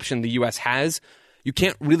attacking option the U.S. has. You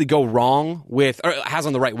can't really go wrong with, or has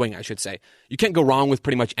on the right wing, I should say. You can't go wrong with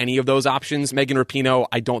pretty much any of those options. Megan Rapinoe,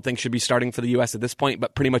 I don't think should be starting for the U.S. at this point,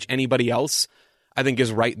 but pretty much anybody else, I think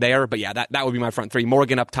is right there. But yeah, that would be my front three.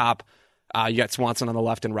 Morgan up top, you got Swanson on the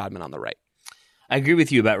left and Rodman on the right. I agree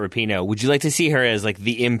with you about Rapinoe. Would you like to see her as like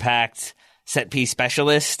the impact set-piece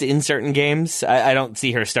specialist in certain games? I don't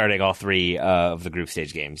see her starting all 3 of the group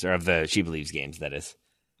stage games, or of the She Believes games, that is.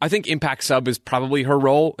 I think impact sub is probably her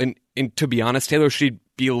role. And to be honest, Taylor, she'd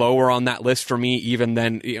be lower on that list for me even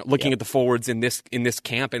than looking at the forwards in this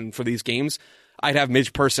camp and for these games. I'd have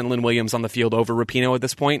Midge Purce and Lynn Williams on the field over Rapinoe at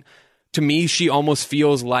this point. To me, she almost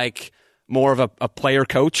feels like more of a player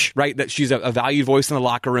coach, right? That she's a valued voice in the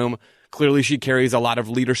locker room. Clearly, she carries a lot of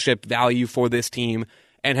leadership value for this team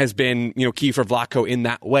and has been, key for Vlatko in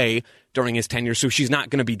that way during his tenure. So she's not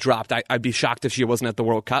going to be dropped. I'd be shocked if she wasn't at the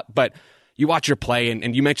World Cup. But you watch her play,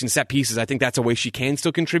 and you mentioned set pieces. I think that's a way she can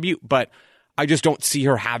still contribute. But I just don't see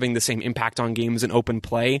her having the same impact on games and open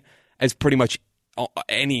play as pretty much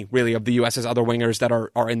any, really, of the U.S.'s other wingers that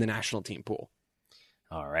are in the national team pool.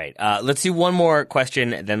 All right. Let's do one more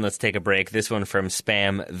question, then let's take a break. This one from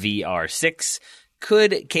Spam VR6.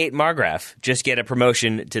 Could Kate Margraf just get a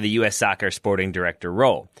promotion to the U.S. Soccer Sporting Director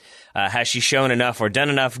role? Has she shown enough or done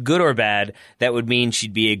enough, good or bad, that would mean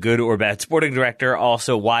she'd be a good or bad sporting director?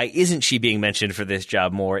 Also, why isn't she being mentioned for this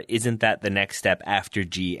job more? Isn't that the next step after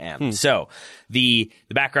GM? So the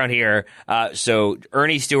background here, so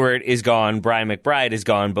Ernie Stewart is gone, Brian McBride is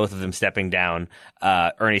gone, both of them stepping down.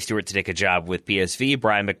 Ernie Stewart to take a job with PSV,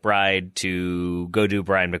 Brian McBride to go do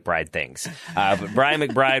Brian McBride things. But Brian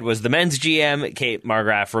McBride was the men's GM, Kate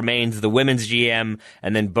Margraf remains the women's GM,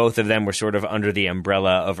 and then both of them were sort of under the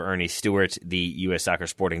umbrella of Ernie Stewart, the U.S. Soccer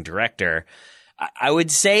Sporting Director. I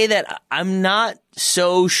would say that I'm not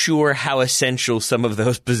so sure how essential some of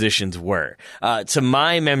those positions were. To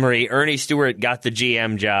my memory, Ernie Stewart got the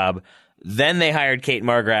GM job, then they hired Kate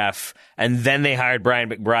Margraf, and then they hired Brian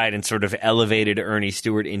McBride and sort of elevated Ernie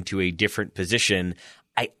Stewart into a different position.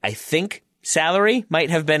 I think salary might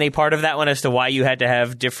have been a part of that one as to why you had to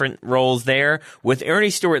have different roles there. With Ernie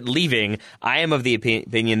Stewart leaving, I am of the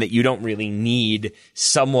opinion that you don't really need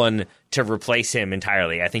someone to replace him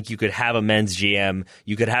entirely. I think you could have a men's GM,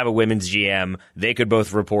 you could have a women's GM. They could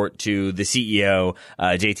both report to the CEO,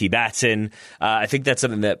 JT Batson. I think that's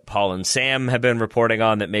something that Paul and Sam have been reporting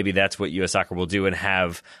on, that maybe that's what U.S. Soccer will do, and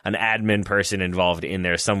have an admin person involved in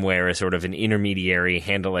there somewhere as sort of an intermediary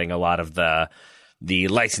handling a lot of the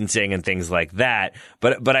licensing and things like that.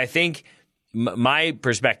 But I think my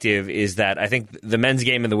perspective is that I think the men's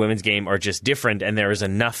game and the women's game are just different, and there is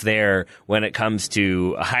enough there when it comes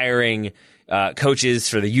to hiring coaches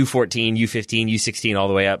for the U14, U15, U16, all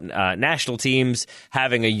the way up national teams,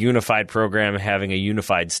 having a unified program, having a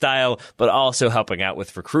unified style, but also helping out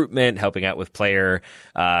with recruitment, helping out with player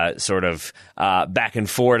back and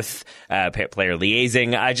forth, player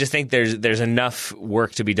liaising. I just think there's enough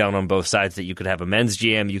work to be done on both sides that you could have a men's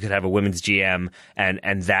GM, you could have a women's GM,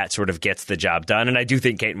 and that sort of gets the job done. And I do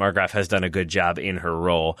think Kate Margraf has done a good job in her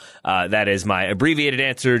role. That is my abbreviated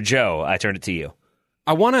answer. Joe, I turn it to you.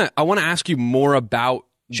 I want to ask you more about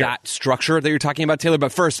that structure that you're talking about, Taylor.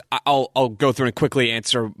 But first, I'll go through and quickly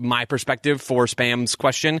answer my perspective for Spam's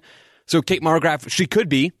question. So Kate Margraf, she could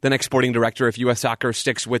be the next sporting director if U.S. Soccer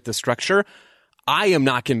sticks with the structure. I am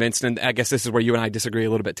not convinced, and I guess this is where you and I disagree a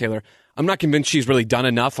little bit, Taylor. I'm not convinced she's really done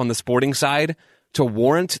enough on the sporting side to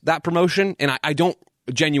warrant that promotion. And I don't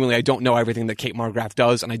genuinely, I don't know everything that Kate Markgraf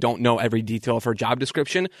does, and I don't know every detail of her job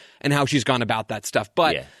description and how she's gone about that stuff.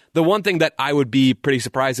 But the one thing that I would be pretty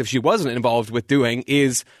surprised if she wasn't involved with doing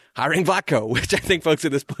is hiring Vlatko, which I think folks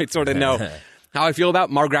at this point sort of know how I feel about.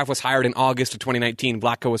 Markgraf was hired in August of 2019.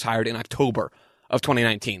 Vlatko was hired in October of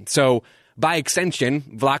 2019. So by extension,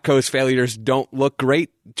 Vlatko's failures don't look great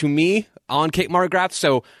to me on Kate Markgraf.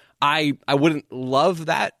 So I wouldn't love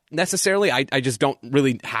that necessarily. I just don't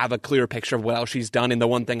really have a clear picture of what else she's done. And the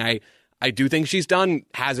one thing I do think she's done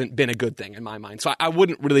hasn't been a good thing in my mind. So I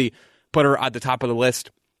wouldn't really put her at the top of the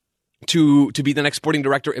list to be the next sporting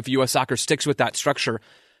director if U.S. Soccer sticks with that structure.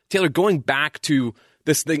 Taylor, going back to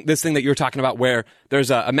this thing that you're talking about where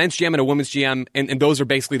there's a men's GM and a women's GM, and those are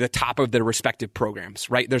basically the top of their respective programs,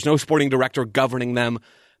 right? There's no sporting director governing them.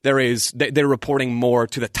 They're reporting more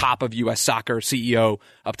to the top of U.S. Soccer, CEO,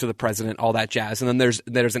 up to the president, all that jazz. And then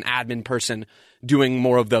there's an admin person doing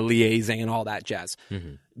more of the liaising and all that jazz.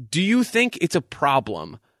 Mm-hmm. Do you think it's a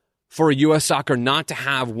problem for U.S. Soccer not to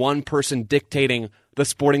have one person dictating the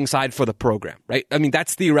sporting side for the program, right? I mean,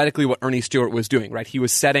 that's theoretically what Ernie Stewart was doing, right? He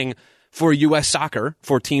was setting for U.S. Soccer,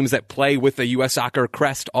 for teams that play with the U.S. Soccer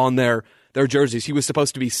crest on their jerseys. He was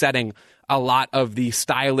supposed to be setting a lot of the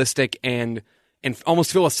stylistic and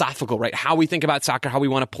almost philosophical, right? How we think about soccer, how we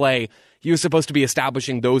want to play. He was supposed to be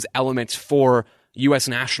establishing those elements for U.S.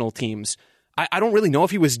 national teams. I don't really know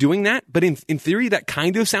if he was doing that, but in theory, that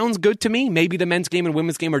kind of sounds good to me. Maybe the men's game and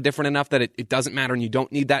women's game are different enough that it doesn't matter and you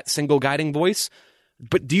don't need that single guiding voice.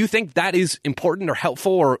 But do you think that is important or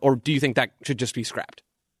helpful, or do you think that should just be scrapped?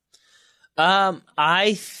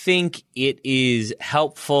 I think it is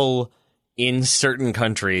helpful in certain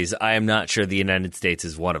countries. I am not sure the United States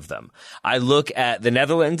is one of them. I look at the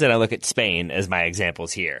Netherlands and I look at Spain as my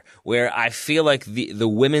examples here, where I feel like the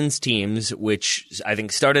women's teams, which I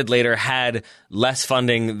think started later, had less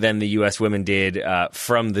funding than the U.S. women did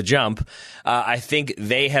from the jump. I think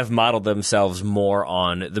they have modeled themselves more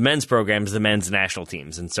on the men's programs, the men's national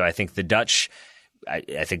teams. And so I think the Dutch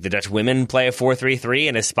women play a 4-3-3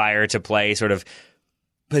 and aspire to play sort of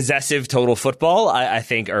possessive total football, I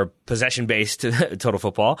think, or possession-based total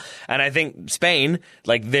football. And I think Spain,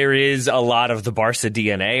 like, there is a lot of the Barca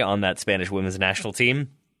DNA on that Spanish women's national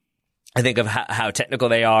team. I think of how technical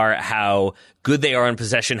they are, how good they are in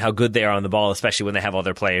possession, how good they are on the ball, especially when they have all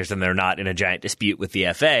their players and they're not in a giant dispute with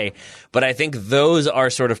the FA. But I think those are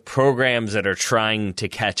sort of programs that are trying to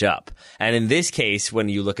catch up. And in this case, when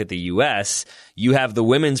you look at the U.S., you have the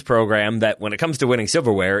women's program that, when it comes to winning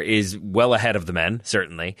silverware, is well ahead of the men,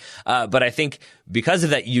 certainly. But I think because of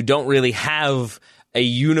that, you don't really have a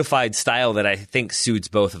unified style that I think suits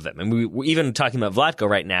both of them. And we're even talking about Vlatko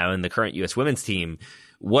right now in the current U.S. women's team.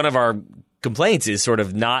 One of our complaints is sort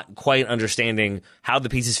of not quite understanding how the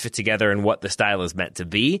pieces fit together and what the style is meant to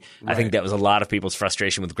be. Right. I think that was a lot of people's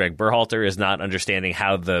frustration with Greg Berhalter, is not understanding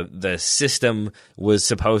how the system was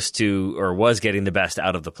supposed to, or was getting the best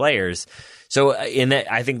out of the players. So in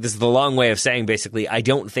that, I think this is the long way of saying, basically, I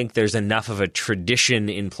don't think there's enough of a tradition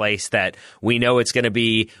in place that we know it's going to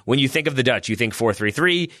be. When you think of the Dutch, you think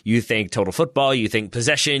 4-3-3, you think total football, you think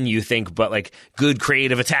possession, you think but like good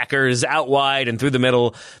creative attackers out wide and through the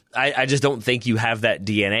middle. I just don't think you have that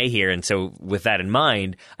DNA here. And so with that in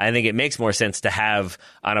mind, I think it makes more sense to have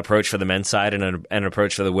an approach for the men's side and an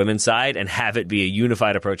approach for the women's side, and have it be a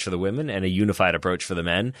unified approach for the women and a unified approach for the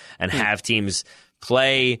men, and have teams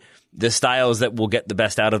play the styles that will get the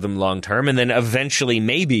best out of them long term. And then eventually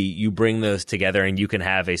maybe you bring those together and you can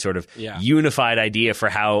have a sort of unified idea for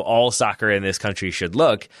how all soccer in this country should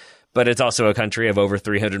look. But it's also a country of over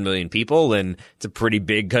 300 million people, and it's a pretty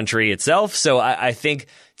big country itself. So I think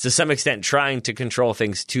to some extent trying to control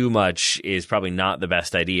things too much is probably not the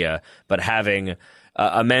best idea. But having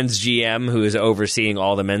a men's GM who is overseeing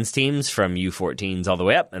all the men's teams from U14s all the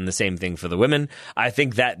way up, and the same thing for the women, I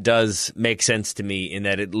think that does make sense to me, in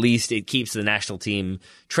that at least it keeps the national team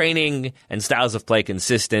training and styles of play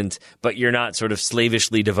consistent, but you're not sort of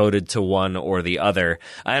slavishly devoted to one or the other.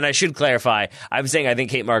 And I should clarify, I'm saying I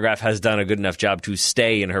think Kate Markgraf has done a good enough job to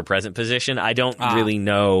stay in her present position. I don't really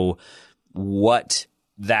know what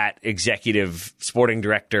that executive sporting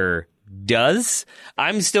director does.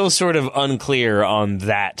 I'm still sort of unclear on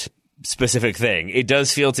that specific thing. It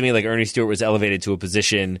does feel to me like Ernie Stewart was elevated to a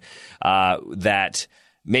position that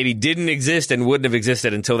maybe didn't exist and wouldn't have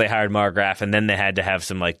existed until they hired Markgraf, and then they had to have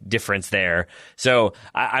some like difference there. So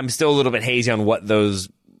I'm still a little bit hazy on what those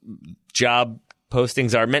job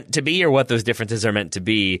postings are meant to be, or what those differences are meant to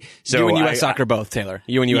be. So you and U.S. Soccer both, Taylor.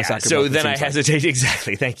 You and U.S. Soccer both. So then I hesitate.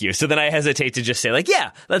 Exactly. Thank you. So then I hesitate to just say, like,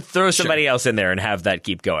 yeah, let's throw somebody else in there and have that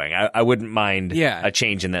keep going. I wouldn't mind a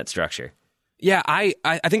change in that structure. Yeah, I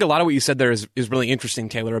think a lot of what you said there is really interesting,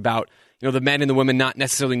 Taylor, about the men and the women not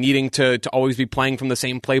necessarily needing to always be playing from the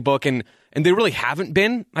same playbook, and they really haven't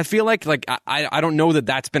been. I feel like I don't know that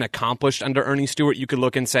that's been accomplished under Ernie Stewart. You could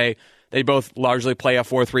look and say they both largely play a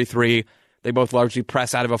 4-3-3. They both largely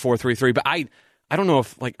press out of a 4-3-3. But I don't know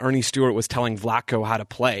if Ernie Stewart was telling Vlatko how to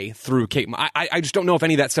play through Kate. I just don't know if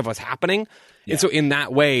any of that stuff was happening. Yeah. And so in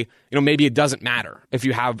that way, maybe it doesn't matter if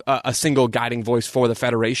you have a single guiding voice for the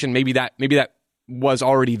federation. Maybe that was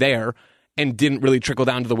already there and didn't really trickle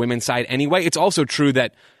down to the women's side anyway. It's also true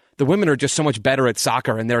that the women are just so much better at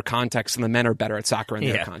soccer in their context than the men are better at soccer in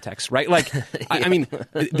their context, right? Like, I mean,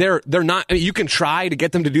 they're not, I mean, you can try to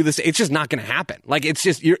get them to do this. It's just not going to happen. Like, it's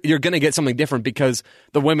just, you're going to get something different because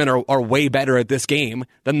the women are way better at this game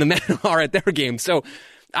than the men are at their game. So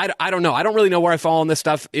I don't know. I don't really know where I fall on this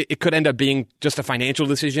stuff. It could end up being just a financial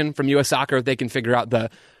decision from U.S. Soccer if they can figure out the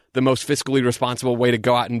most fiscally responsible way to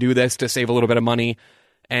go out and do this to save a little bit of money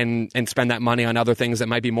and spend that money on other things that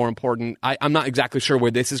might be more important. I'm not exactly sure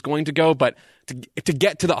where this is going to go, but to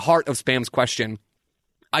get to the heart of Spam's question,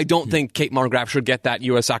 I don't think Kate Markgraf should get that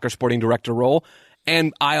U.S. Soccer sporting director role,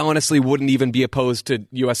 and I honestly wouldn't even be opposed to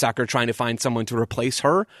U.S. Soccer trying to find someone to replace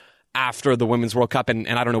her after the Women's World Cup, and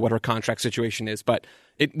I don't know what her contract situation is, but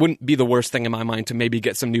it wouldn't be the worst thing in my mind to maybe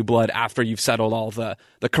get some new blood after you've settled all the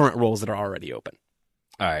current roles that are already open.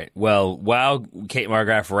 All right. Well, while Kate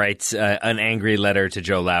Markgraf writes an angry letter to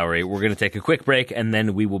Joe Lowry, we're going to take a quick break, and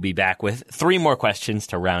then we will be back with 3 more questions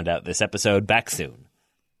to round out this episode. Back soon.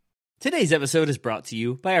 Today's episode is brought to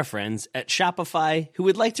you by our friends at Shopify, who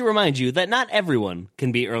would like to remind you that not everyone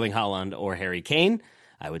can be Erling Haaland or Harry Kane.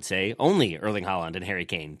 I would say only Erling Haaland and Harry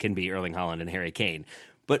Kane can be Erling Haaland and Harry Kane.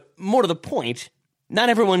 But more to the point, not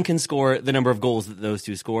everyone can score the number of goals that those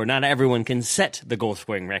two score. Not everyone can set the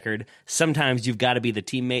goal-scoring record. Sometimes you've got to be the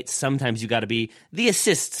teammate. Sometimes you've got to be the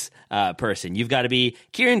assists person. You've got to be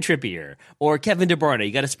Kieran Trippier or Kevin De Bruyne.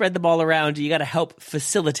 You got to spread the ball around. You got to help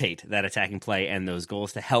facilitate that attacking play and those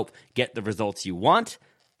goals to help get the results you want.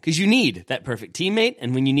 Because you need that perfect teammate.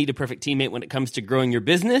 And when you need a perfect teammate when it comes to growing your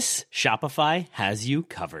business, Shopify has you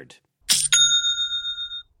covered.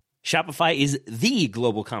 Shopify is the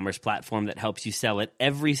global commerce platform that helps you sell at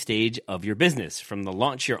every stage of your business, from the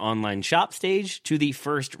launch your online shop stage to the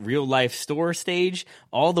first real-life store stage,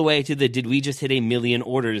 all the way to the did we just hit 1 million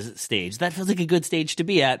orders stage. That feels like a good stage to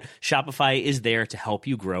be at. Shopify is there to help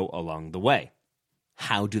you grow along the way.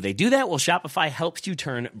 How do they do that? Well, Shopify helps you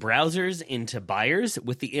turn browsers into buyers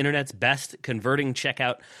with the internet's best converting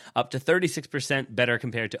checkout, up to 36% better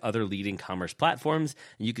compared to other leading commerce platforms.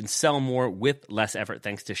 You can sell more with less effort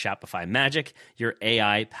thanks to Shopify Magic, your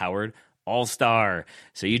AI-powered all-star.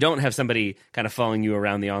 So you don't have somebody kind of following you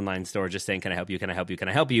around the online store just saying, can I help you, can I help you, can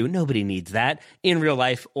I help you? Nobody needs that in real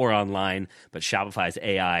life or online, but Shopify's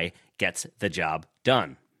AI gets the job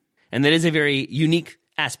done. And that is a very unique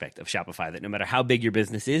aspect of Shopify, that no matter how big your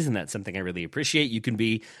business is, and that's something I really appreciate, you can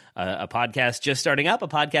be a podcast just starting up, a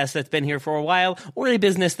podcast that's been here for a while, or a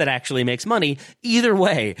business that actually makes money. Either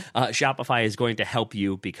way, Shopify is going to help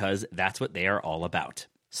you because that's what they are all about.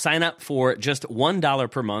 Sign up for just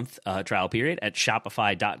 $1 per month trial period at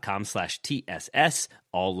shopify.com/TSS,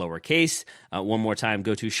 all lowercase. One more time,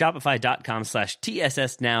 go to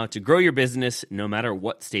shopify.com/TSS now to grow your business no matter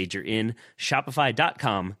what stage you're in.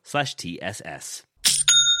 Shopify.com/TSS.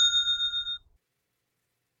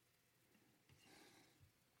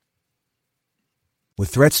 With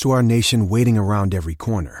threats to our nation waiting around every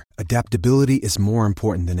corner, adaptability is more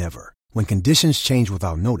important than ever. When conditions change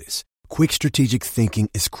without notice, quick strategic thinking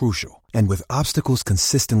is crucial. And with obstacles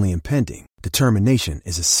consistently impending, determination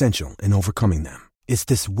is essential in overcoming them. It's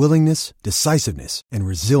this willingness, decisiveness, and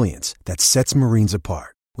resilience that sets Marines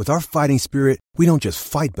apart. With our fighting spirit, we don't just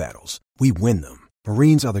fight battles, we win them.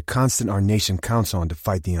 Marines are the constant our nation counts on to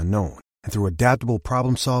fight the unknown. And through adaptable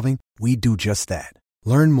problem solving, we do just that.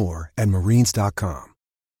 Learn more at Marines.com.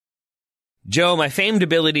 Joe, my famed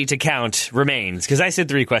ability to count remains, because I said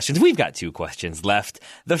 3 questions. We've got 2 questions left.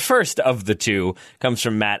 The first of the 2 comes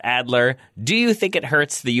from Matt Adler. Do you think it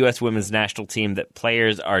hurts the U.S. women's national team that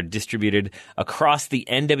players are distributed across the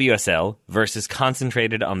NWSL versus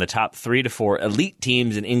concentrated on the top 3 to 4 elite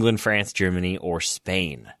teams in England, France, Germany, or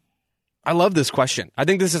Spain? I love this question. I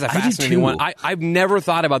think this is a fascinating one. I've never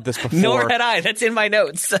thought about this before. Nor had I. That's in my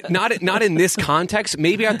notes. Not in this context.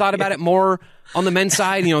 Maybe I thought about it more on the men's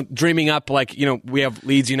side, dreaming up like, we have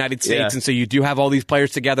Leeds United States, and so you do have all these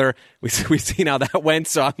players together. We've seen how that went,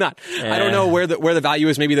 so I don't know where the value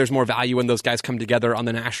is. Maybe there's more value when those guys come together on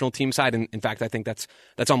the national team side, and in fact, I think that's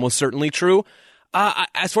almost certainly true.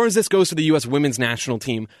 As far as this goes for the U.S. women's national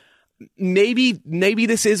team, maybe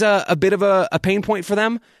this is a bit of a pain point for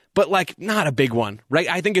them. but like not a big one, right?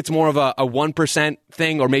 I think it's more of a 1%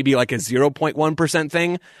 thing or maybe like a 0.1%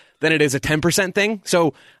 thing than it is a 10% thing.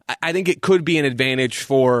 So I think it could be an advantage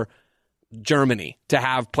for Germany to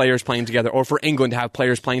have players playing together, or for England to have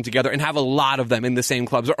players playing together and have a lot of them in the same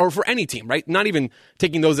clubs, or for any team, right? Not even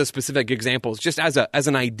taking those as specific examples, just as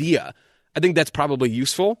an idea. I think that's probably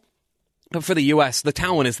useful. But for the U.S., the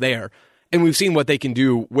talent is there, and we've seen what they can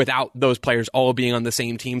do without those players all being on the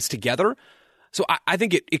same teams together. So I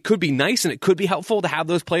think it could be nice and it could be helpful to have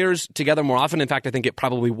those players together more often. In fact, I think it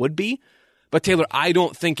probably would be. But Taylor, I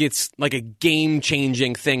don't think it's like a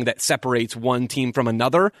game-changing thing that separates one team from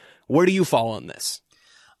another. Where do you fall on this?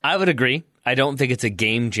 I would agree. I don't think it's a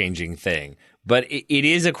game-changing thing. But it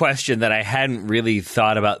is a question that I hadn't really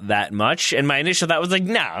thought about that much. And my initial thought was like,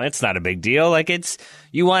 no, it's not a big deal. Like,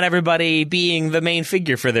 you want everybody being the main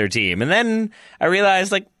figure for their team. And then I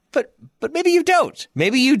realized, like, but maybe you don't.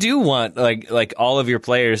 Maybe you do want like all of your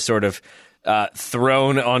players sort of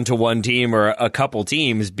thrown onto one team or a couple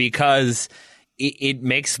teams, because it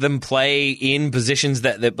makes them play in positions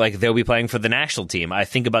that like they'll be playing for the national team. I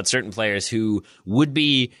think about certain players who would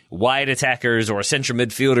be wide attackers or central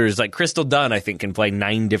midfielders, like Crystal Dunn, I think, can play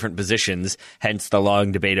 9 different positions, hence the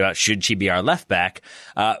long debate about should she be our left back.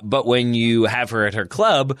 But when you have her at her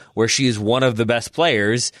club where she is one of the best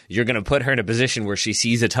players, you're going to put her in a position where she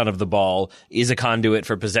sees a ton of the ball, is a conduit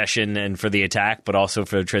for possession and for the attack, but also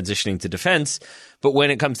for transitioning to defense. But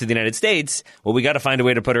when it comes to the United States, well, we got to find a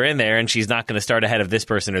way to put her in there, and she's not going to start ahead of this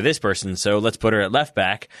person or this person, so let's put her at left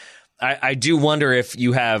back. I do wonder, if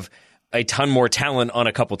you have a ton more talent on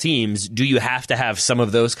a couple teams, do you have to have some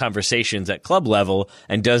of those conversations at club level,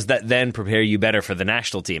 and does that then prepare you better for the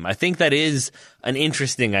national team? I think that is an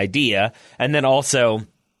interesting idea. And then also,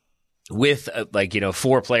 with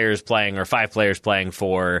 4 players playing or 5 players playing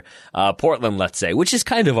for Portland, let's say, which is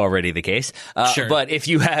kind of already the case. Sure. But if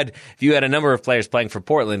you had a number of players playing for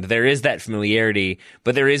Portland, there is that familiarity,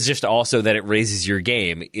 but there is just also that it raises your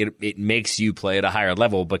game. It makes you play at a higher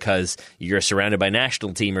level because you're surrounded by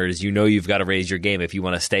national teamers. You know you've got to raise your game if you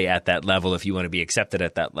want to stay at that level, if you want to be accepted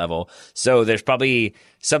at that level. So there's probably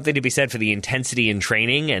something to be said for the intensity in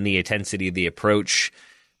training and the intensity of the approach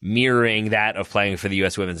mirroring that of playing for the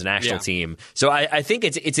U.S. women's national team. So I think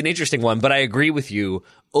it's an interesting one, but I agree with you.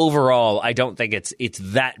 Overall, I don't think it's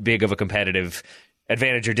that big of a competitive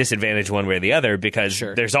advantage or disadvantage one way or the other, because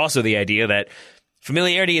there's also the idea that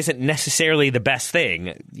familiarity isn't necessarily the best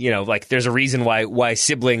thing. Like there's a reason why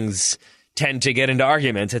siblings tend to get into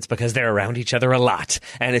arguments. It's because they're around each other a lot.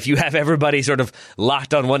 And if you have everybody sort of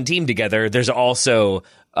locked on one team together, there's also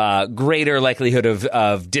greater likelihood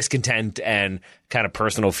of discontent and kind of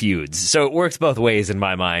personal feuds. So it works both ways in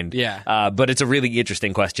my mind. Yeah. But it's a really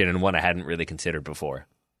interesting question and one I hadn't really considered before.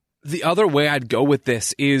 The other way I'd go with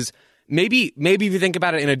this is maybe if you think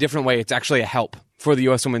about it in a different way, it's actually a help for the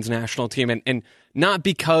U.S. women's national team. And not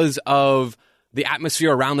because of the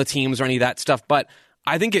atmosphere around the teams or any of that stuff, but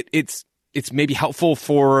I think it's maybe helpful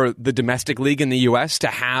for the domestic league in the U.S. to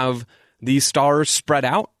have these stars spread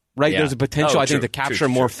out, right? Yeah. There's a potential, I think, to capture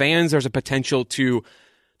more fans. There's a potential to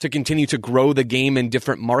continue to grow the game in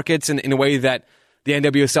different markets in a way that the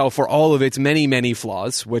NWSL, for all of its many, many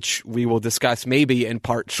flaws, which we will discuss maybe in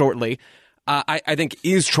part shortly, I think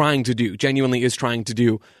genuinely is trying to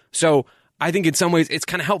do. So I think in some ways it's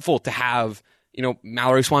kind of helpful to have,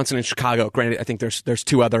 Mallory Swanson in Chicago. Granted, I think there's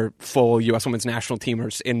 2 other full U.S. women's national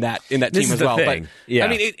teamers in that team as well. Thing. But yeah. I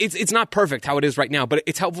mean, it's not perfect how it is right now, but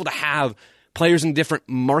it's helpful to have players in different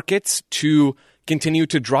markets to continue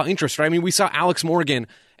to draw interest. Right? I mean, we saw Alex Morgan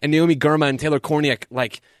and Naomi Girma and Taylor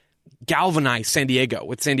Korniak galvanize San Diego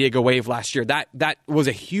with San Diego Wave last year. That was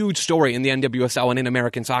a huge story in the NWSL and in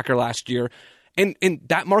American soccer last year. And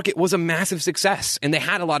that market was a massive success. And they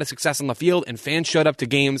had a lot of success on the field, and fans showed up to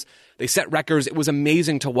games. They set records. It was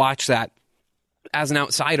amazing to watch that as an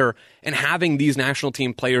outsider. And having these national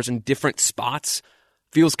team players in different spots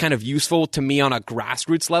feels kind of useful to me on a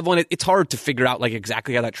grassroots level. And it's hard to figure out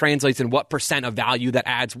exactly how that translates and what % of value that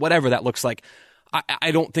adds, whatever that looks like.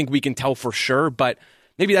 I don't think we can tell for sure, but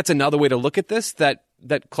maybe that's another way to look at this, that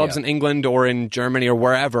clubs in England or in Germany or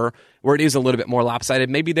wherever, where it is a little bit more lopsided,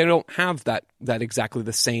 maybe they don't have that exactly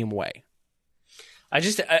the same way.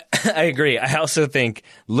 I agree. I also think,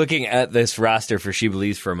 looking at this roster for She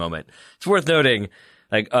Believes for a moment, it's worth noting,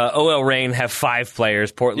 OL Reign have 5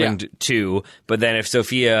 players, Portland 2, but then if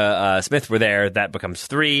Sophia Smith were there, that becomes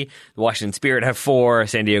 3. The Washington Spirit have 4,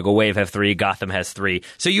 San Diego Wave have 3, Gotham has 3.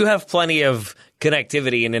 So you have plenty of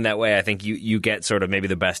connectivity, and in that way, I think you get sort of maybe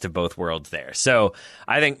the best of both worlds there. So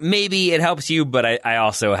I think maybe it helps you, but I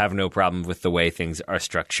also have no problem with the way things are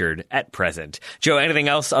structured at present. Joe, anything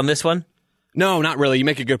else on this one? No, not really. You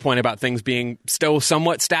make a good point about things being still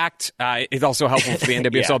somewhat stacked. It's also helpful for the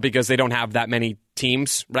NWSL because they don't have that many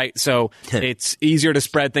teams, right? So it's easier to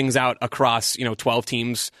spread things out across 12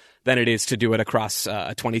 teams than it is to do it across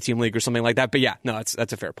a 20-team league or something like that. But yeah, no,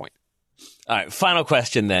 that's a fair point. All right, final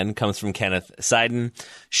question then comes from Kenneth Seiden.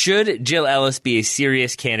 Should Jill Ellis be a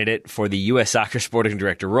serious candidate for the U.S. Soccer Sporting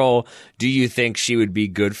Director role? Do you think she would be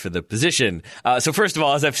good for the position? So first of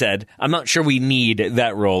all, as I've said, I'm not sure we need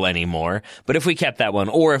that role anymore. But if we kept that one,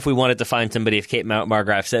 or if we wanted to find somebody, if Kate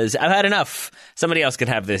Margraf says, I've had enough, somebody else can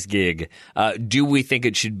have this gig, do we think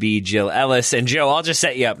it should be Jill Ellis? And Joe, I'll just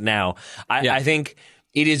set you up now. I think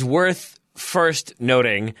it is worth first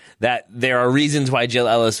noting that there are reasons why Jill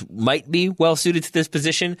Ellis might be well suited to this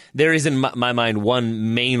position. There is, in my mind,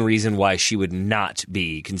 one main reason why she would not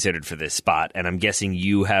be considered for this spot, and I'm guessing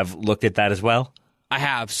you have looked at that as well. I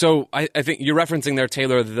have. So I think you're referencing there,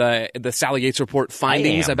 Taylor, the Sally Yates report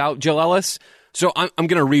findings about Jill Ellis. So I'm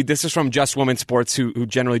going to read. This is from Just Women's Sports, who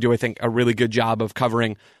generally do, I think, a really good job of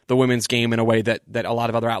covering the women's game in a way that a lot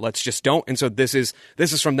of other outlets just don't. And so this is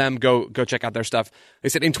from them. Go check out their stuff. They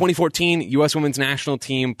said in 2014, U.S. Women's National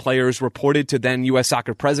Team players reported to then U.S.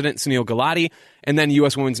 Soccer President Sunil Gulati and then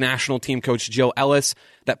U.S. Women's National Team coach Jill Ellis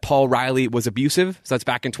that Paul Riley was abusive. So that's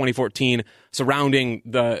back in 2014, surrounding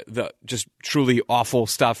the just truly awful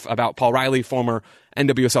stuff about Paul Riley, former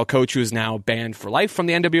NWSL coach who is now banned for life from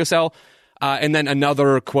the NWSL. And then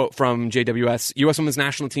another quote from JWS. U.S. Women's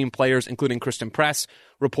National Team players, including Kristen Press,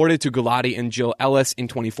 reported to Gulati and Jill Ellis in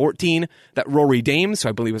 2014 that Rory Dames, who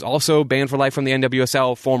I believe was also banned for life from the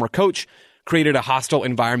NWSL, former coach, created a hostile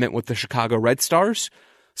environment with the Chicago Red Stars.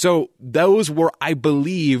 So those were, I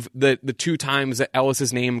believe, the two times that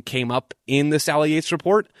Ellis's name came up in the Sally Yates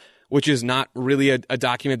report, which is not really a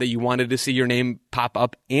document that you wanted to see your name pop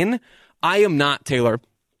up in. I am not, Taylor,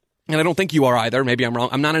 and I don't think you are either. Maybe I'm wrong.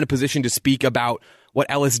 I'm not in a position to speak about what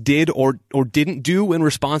Ellis did or didn't do in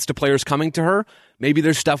response to players coming to her. Maybe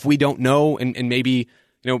there's stuff we don't know, and maybe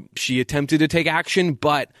she attempted to take action,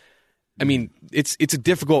 but I mean, it's a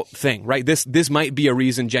difficult thing, right? This might be a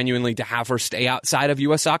reason genuinely to have her stay outside of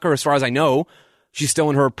U.S. soccer. As far as I know, she's still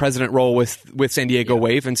in her president role with San Diego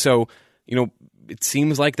Wave, and so it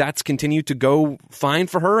seems like that's continued to go fine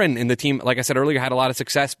for her, and the team, like I said earlier, had a lot of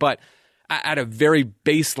success, but at a very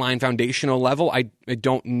baseline foundational level, I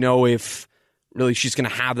don't know if really she's going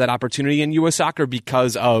to have that opportunity in U.S. soccer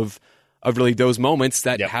because of really those moments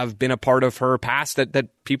that have been a part of her past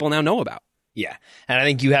that people now know about. Yeah, and I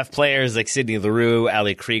think you have players like Sydney Leroux,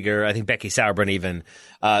 Ali Krieger, I think Becky Sauerbrunn even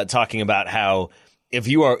talking about how if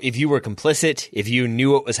you were complicit, if you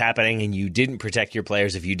knew what was happening and you didn't protect your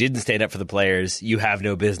players, if you didn't stand up for the players, you have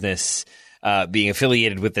no business being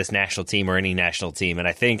affiliated with this national team or any national team. And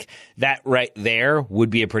I think that right there would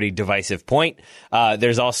be a pretty divisive point.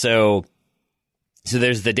 There's also... So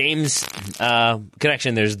there's the Dames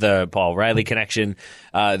connection. There's the Paul Riley connection.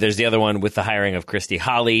 There's the other one with the hiring of Christy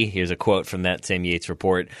Holly. Here's a quote from that same Yates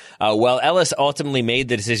report. While Ellis ultimately made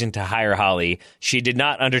the decision to hire Holly, she did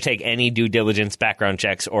not undertake any due diligence background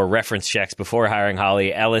checks or reference checks before hiring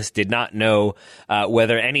Holly. Ellis did not know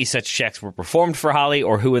whether any such checks were performed for Holly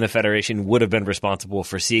or who in the Federation would have been responsible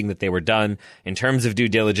for seeing that they were done. In terms of due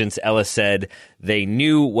diligence, Ellis said they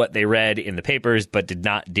knew what they read in the papers but did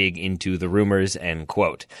not dig into the rumors, end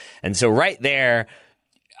quote. And so right there,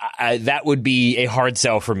 that would be a hard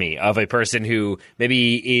sell for me of a person who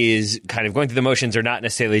maybe is kind of going through the motions or not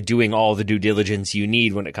necessarily doing all the due diligence you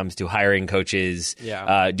need when it comes to hiring coaches,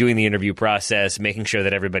 doing the interview process, making sure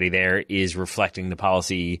that everybody there is reflecting the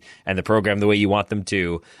policy and the program the way you want them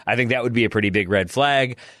to. I think that would be a pretty big red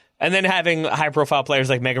flag. And then having high-profile players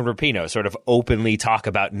like Megan Rapinoe sort of openly talk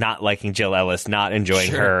about not liking Jill Ellis, not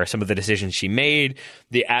enjoying her, some of the decisions she made,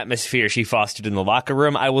 the atmosphere she fostered in the locker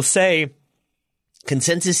room. I will say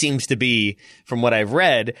consensus seems to be, from what I've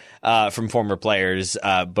read from former players,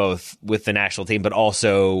 both with the national team but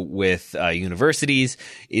also with universities,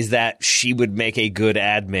 is that she would make a good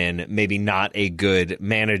admin, maybe not a good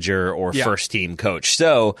manager or first-team coach.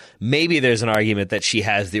 So maybe there's an argument that she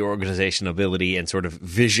has the organizational ability and sort of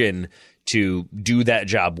vision to do that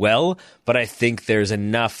job well, but I think there's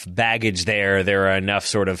enough baggage there. There are enough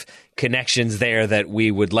sort of connections there that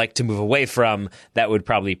we would like to move away from that would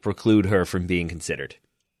probably preclude her from being considered.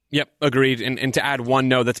 Yep, agreed. And to add one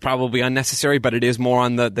note that's probably unnecessary, but it is more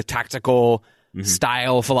on the tactical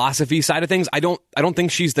style philosophy side of things. I don't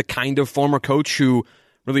think she's the kind of former coach who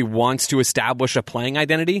really wants to establish a playing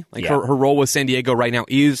identity. Like her role with San Diego right now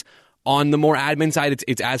is on the more admin side.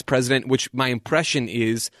 It's as president, which my impression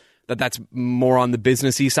is that's more on the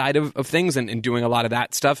businessy side of things and doing a lot of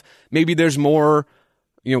that stuff. Maybe there's more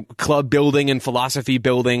club building and philosophy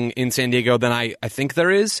building in San Diego than I think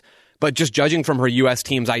there is. But just judging from her U.S.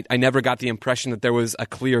 teams, I never got the impression that there was a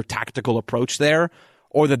clear tactical approach there,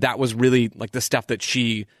 or that was really like the stuff that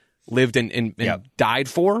she lived and died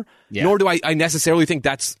for. Yeah. Nor do I necessarily think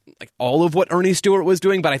that's like all of what Ernie Stewart was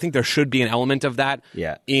doing, but I think there should be an element of that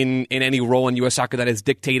in any role in U.S. soccer that is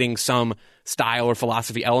dictating some style or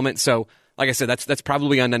philosophy element. So, like I said, that's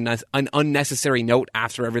probably an unnecessary note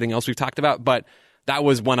after everything else we've talked about, but that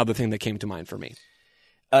was one other thing that came to mind for me.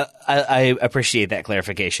 I appreciate that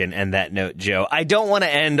clarification and that note, Joe. I don't want to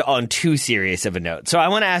end on too serious of a note, so I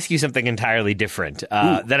want to ask you something entirely different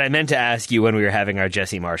that I meant to ask you when we were having our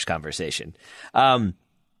Jesse Marsch conversation.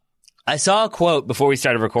 I saw a quote before we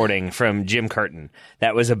started recording from Jim Curtin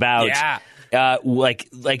that was about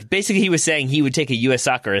like basically he was saying he would take a U.S.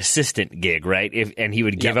 Soccer assistant gig, right? And he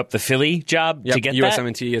would give up the Philly job to get that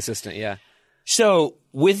USMNT assistant, yeah. So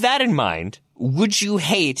with that in mind, would you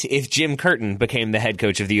hate if Jim Curtin became the head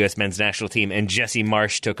coach of the U.S. men's national team and Jesse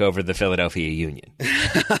Marsch took over the Philadelphia Union?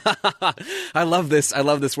 I love this. I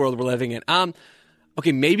love this world we're living in.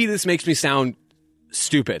 Okay, maybe this makes me sound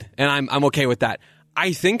stupid, and I'm okay with that.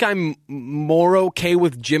 I think I'm more okay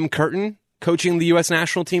with Jim Curtin coaching the U.S.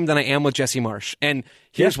 national team than I am with Jesse Marsch. And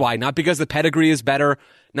here's why. Not because the pedigree is better,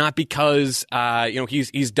 not because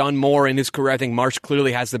he's done more in his career. I think Marsch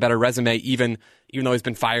clearly has the better resume, even though he's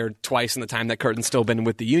been fired twice in the time that Curtin's still been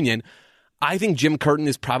with the Union. I think Jim Curtin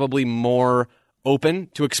is probably more open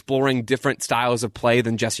to exploring different styles of play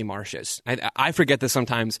than Jesse Marsch is. I forget this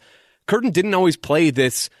sometimes. Curtin didn't always play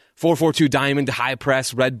this 4-4-2 diamond, high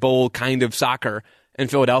press, Red Bull kind of soccer in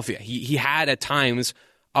Philadelphia. He had at times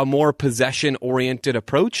a more possession-oriented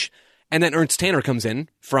approach. And then Ernst Tanner comes in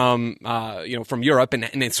from Europe,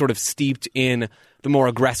 and it's sort of steeped in the more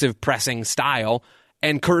aggressive pressing style.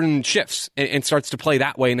 And Curtin shifts and starts to play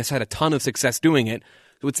that way, and has had a ton of success doing it.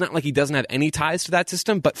 So it's not like he doesn't have any ties to that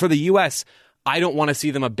system. But for the U.S., I don't want to see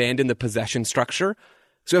them abandon the possession structure.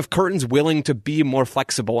 So if Curtin's willing to be more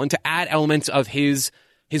flexible and to add elements of his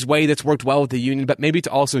way that's worked well with the Union, but maybe to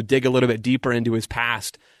also dig a little bit deeper into his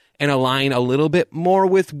past and align a little bit more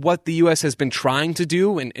with what the U.S. has been trying to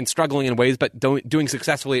do and struggling in ways, but doing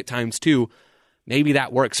successfully at times too, maybe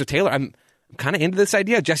that works. So Taylor, I'm kind of into this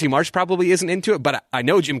idea. Jesse Marsch probably isn't into it, but I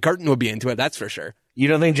know Jim Curtin would be into it, that's for sure. You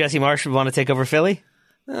don't think Jesse Marsch would want to take over Philly?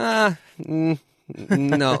 No,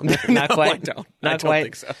 not quite. I don't. Not I don't quite.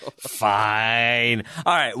 think so. Fine.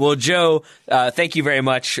 All right. Well, Joe, thank you very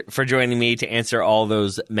much for joining me to answer all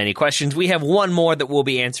those many questions. We have one more that we'll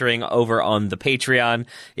be answering over on the Patreon.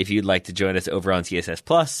 If you'd like to join us over on CSS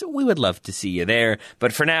Plus, we would love to see you there.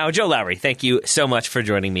 But for now, Joe Lowery, thank you so much for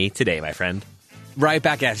joining me today, my friend. Right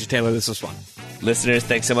back at you, Taylor. This was fun. Listeners,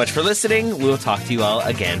 thanks so much for listening. We'll talk to you all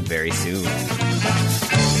again very soon.